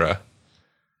Orchestra.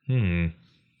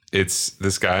 It's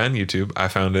this guy on YouTube. I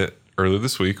found it earlier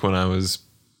this week when I was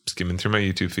skimming through my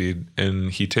YouTube feed,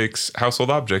 and he takes household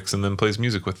objects and then plays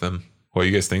music with them. What do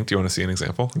you guys think? Do you want to see an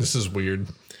example? This is weird.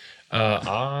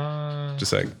 Just a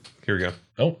sec. Here we go.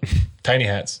 Oh, tiny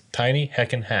hats. Tiny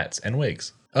heckin' hats and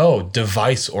wigs. Oh,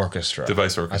 Device Orchestra.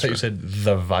 Device I Orchestra. thought you said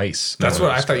The Vice. That's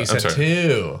what I thought you I'm said sorry.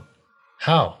 too.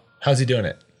 How? How's he doing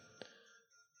it?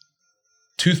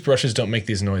 Toothbrushes don't make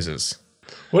these noises.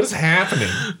 What is happening?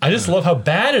 I just love how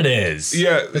bad it is.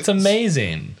 Yeah. It's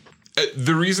amazing.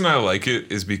 The reason I like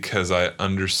it is because I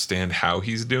understand how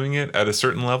he's doing it at a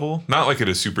certain level. Not like at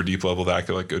a super deep level that I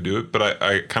could like go do it, but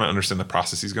I kind of understand the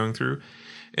process he's going through.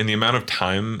 And the amount of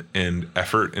time and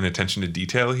effort and attention to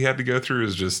detail he had to go through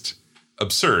is just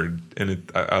absurd. And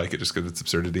I like it just because it's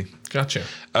absurdity. Gotcha.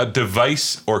 A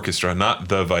Device Orchestra, not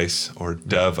The Vice or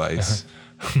Device.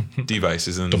 Device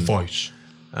is in Voice.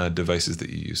 devices that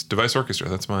you use. Device Orchestra,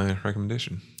 that's my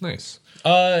recommendation. Nice.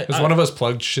 Has one of us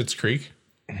plugged Schitt's Creek?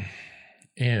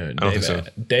 Ew, David. don't think so.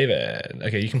 David.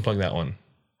 Okay, you can plug that one.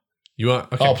 You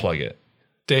want? Okay. I'll plug it.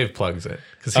 Dave plugs it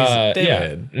because he's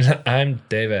David. Yeah. I'm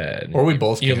David. Or we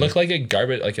both. You can. look like a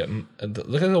garbage, look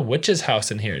like a witch's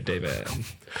house in here, David.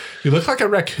 You look like a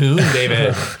raccoon,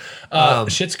 David.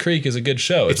 Schitt's Creek is a good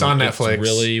show. It's on Netflix. It's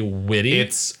really witty.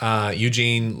 It's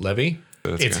Eugene Levy.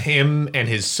 That's It's good. him and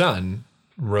his son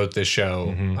wrote this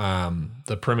show.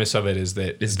 The premise of it is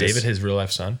that Is David his real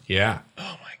life son? Yeah,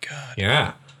 Oh my god.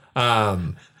 yeah.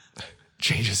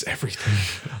 Changes everything.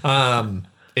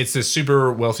 It's this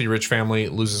super wealthy rich family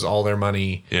loses all their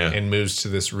money Yeah. and moves to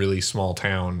this really small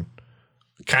town,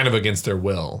 kind of against their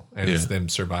will, and it's Yeah. them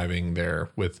surviving there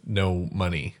with no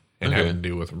money and Okay. having to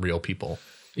do with real people.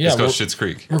 Yeah, It's called we're, Schitt's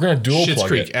Creek we're gonna dual Schitt's plug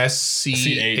Creek, it.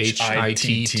 SCHITTS.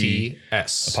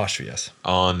 Apostrophe S.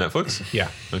 on Netflix. Yeah.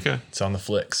 Okay. It's on the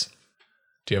flicks.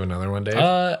 Do you have another one, Dave?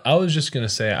 I was just gonna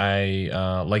say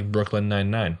I like Brooklyn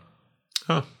Nine-Nine.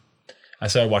 Huh. I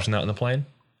started watching that on the plane,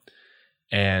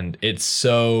 and it's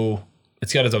got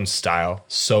its own style,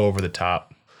 so over the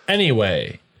top.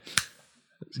 Anyway,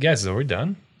 guys, are we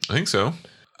done? I think so.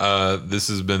 This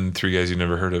has been Three Guys You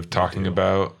Never Heard of talking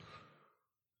about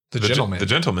the Gentleman. The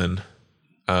Gentleman.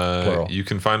 Plural. You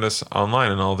can find us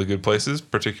online in all the good places,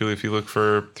 particularly if you look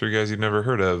for Three Guys You've Never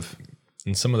Heard of.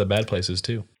 And some of the bad places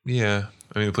too. Yeah.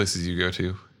 I mean, the places you go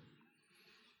to.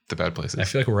 The bad places. I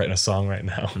feel like we're writing a song right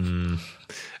now.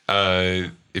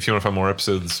 If you want to find more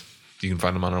episodes, you can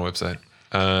find them on our website.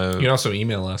 You can also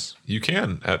email us. You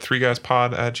can at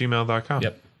 3guyspod@gmail.com.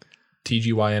 Yep.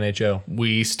 TGYNHO.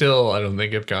 We still, I don't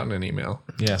think, have gotten an email.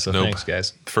 Yeah, so Nope. thanks,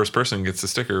 guys. The first person gets the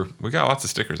sticker. We got lots of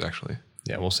stickers, actually.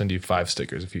 Yeah, we'll send you 5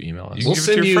 stickers if you email us. You We'll give it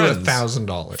to send your you friends.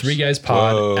 $1,000.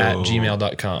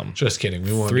 3guyspod@gmail.com. Just kidding.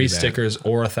 We won't 3 do that. stickers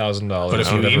or $1,000. But if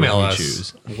you whatever email you us,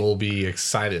 choose. we'll be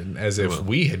excited as if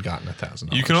we had gotten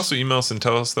 $1,000. You can also email us and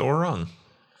tell us that we're wrong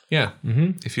yeah,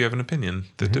 if you have an opinion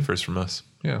that differs from us.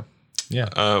 yeah.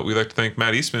 Yeah. We'd like to thank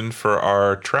Matt Eastman for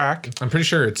our track. I'm pretty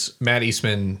sure it's Matt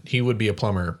Eastman. He would be a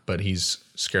plumber, but he's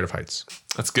scared of heights.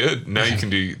 That's good. Now you can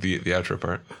do the outro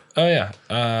part. Oh, yeah.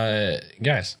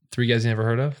 Guys, 3 guys you never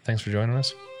heard of. Thanks for joining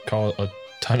us. Call a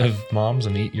ton of moms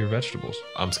and eat your vegetables.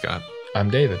 I'm Scott. I'm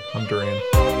David. I'm Duran.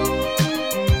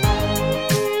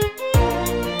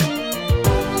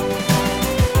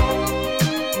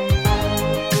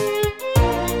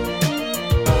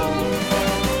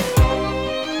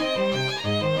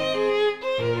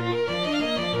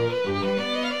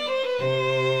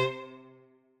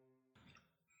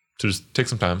 So just take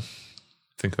some time,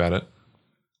 think about it,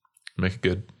 make it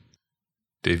good.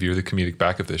 Dave, you're the comedic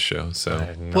back of this show, so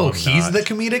Whoa, I'm he's not. the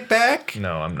comedic back?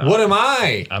 No, I'm not. What am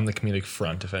I? I'm the comedic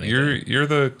front, if anything. you're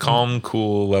the calm,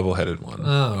 cool, level-headed one.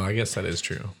 Oh, I guess that is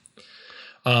true.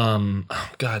 Oh,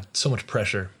 God, so much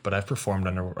pressure, but I've performed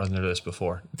under this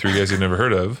before. 3 guys you've never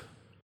heard of.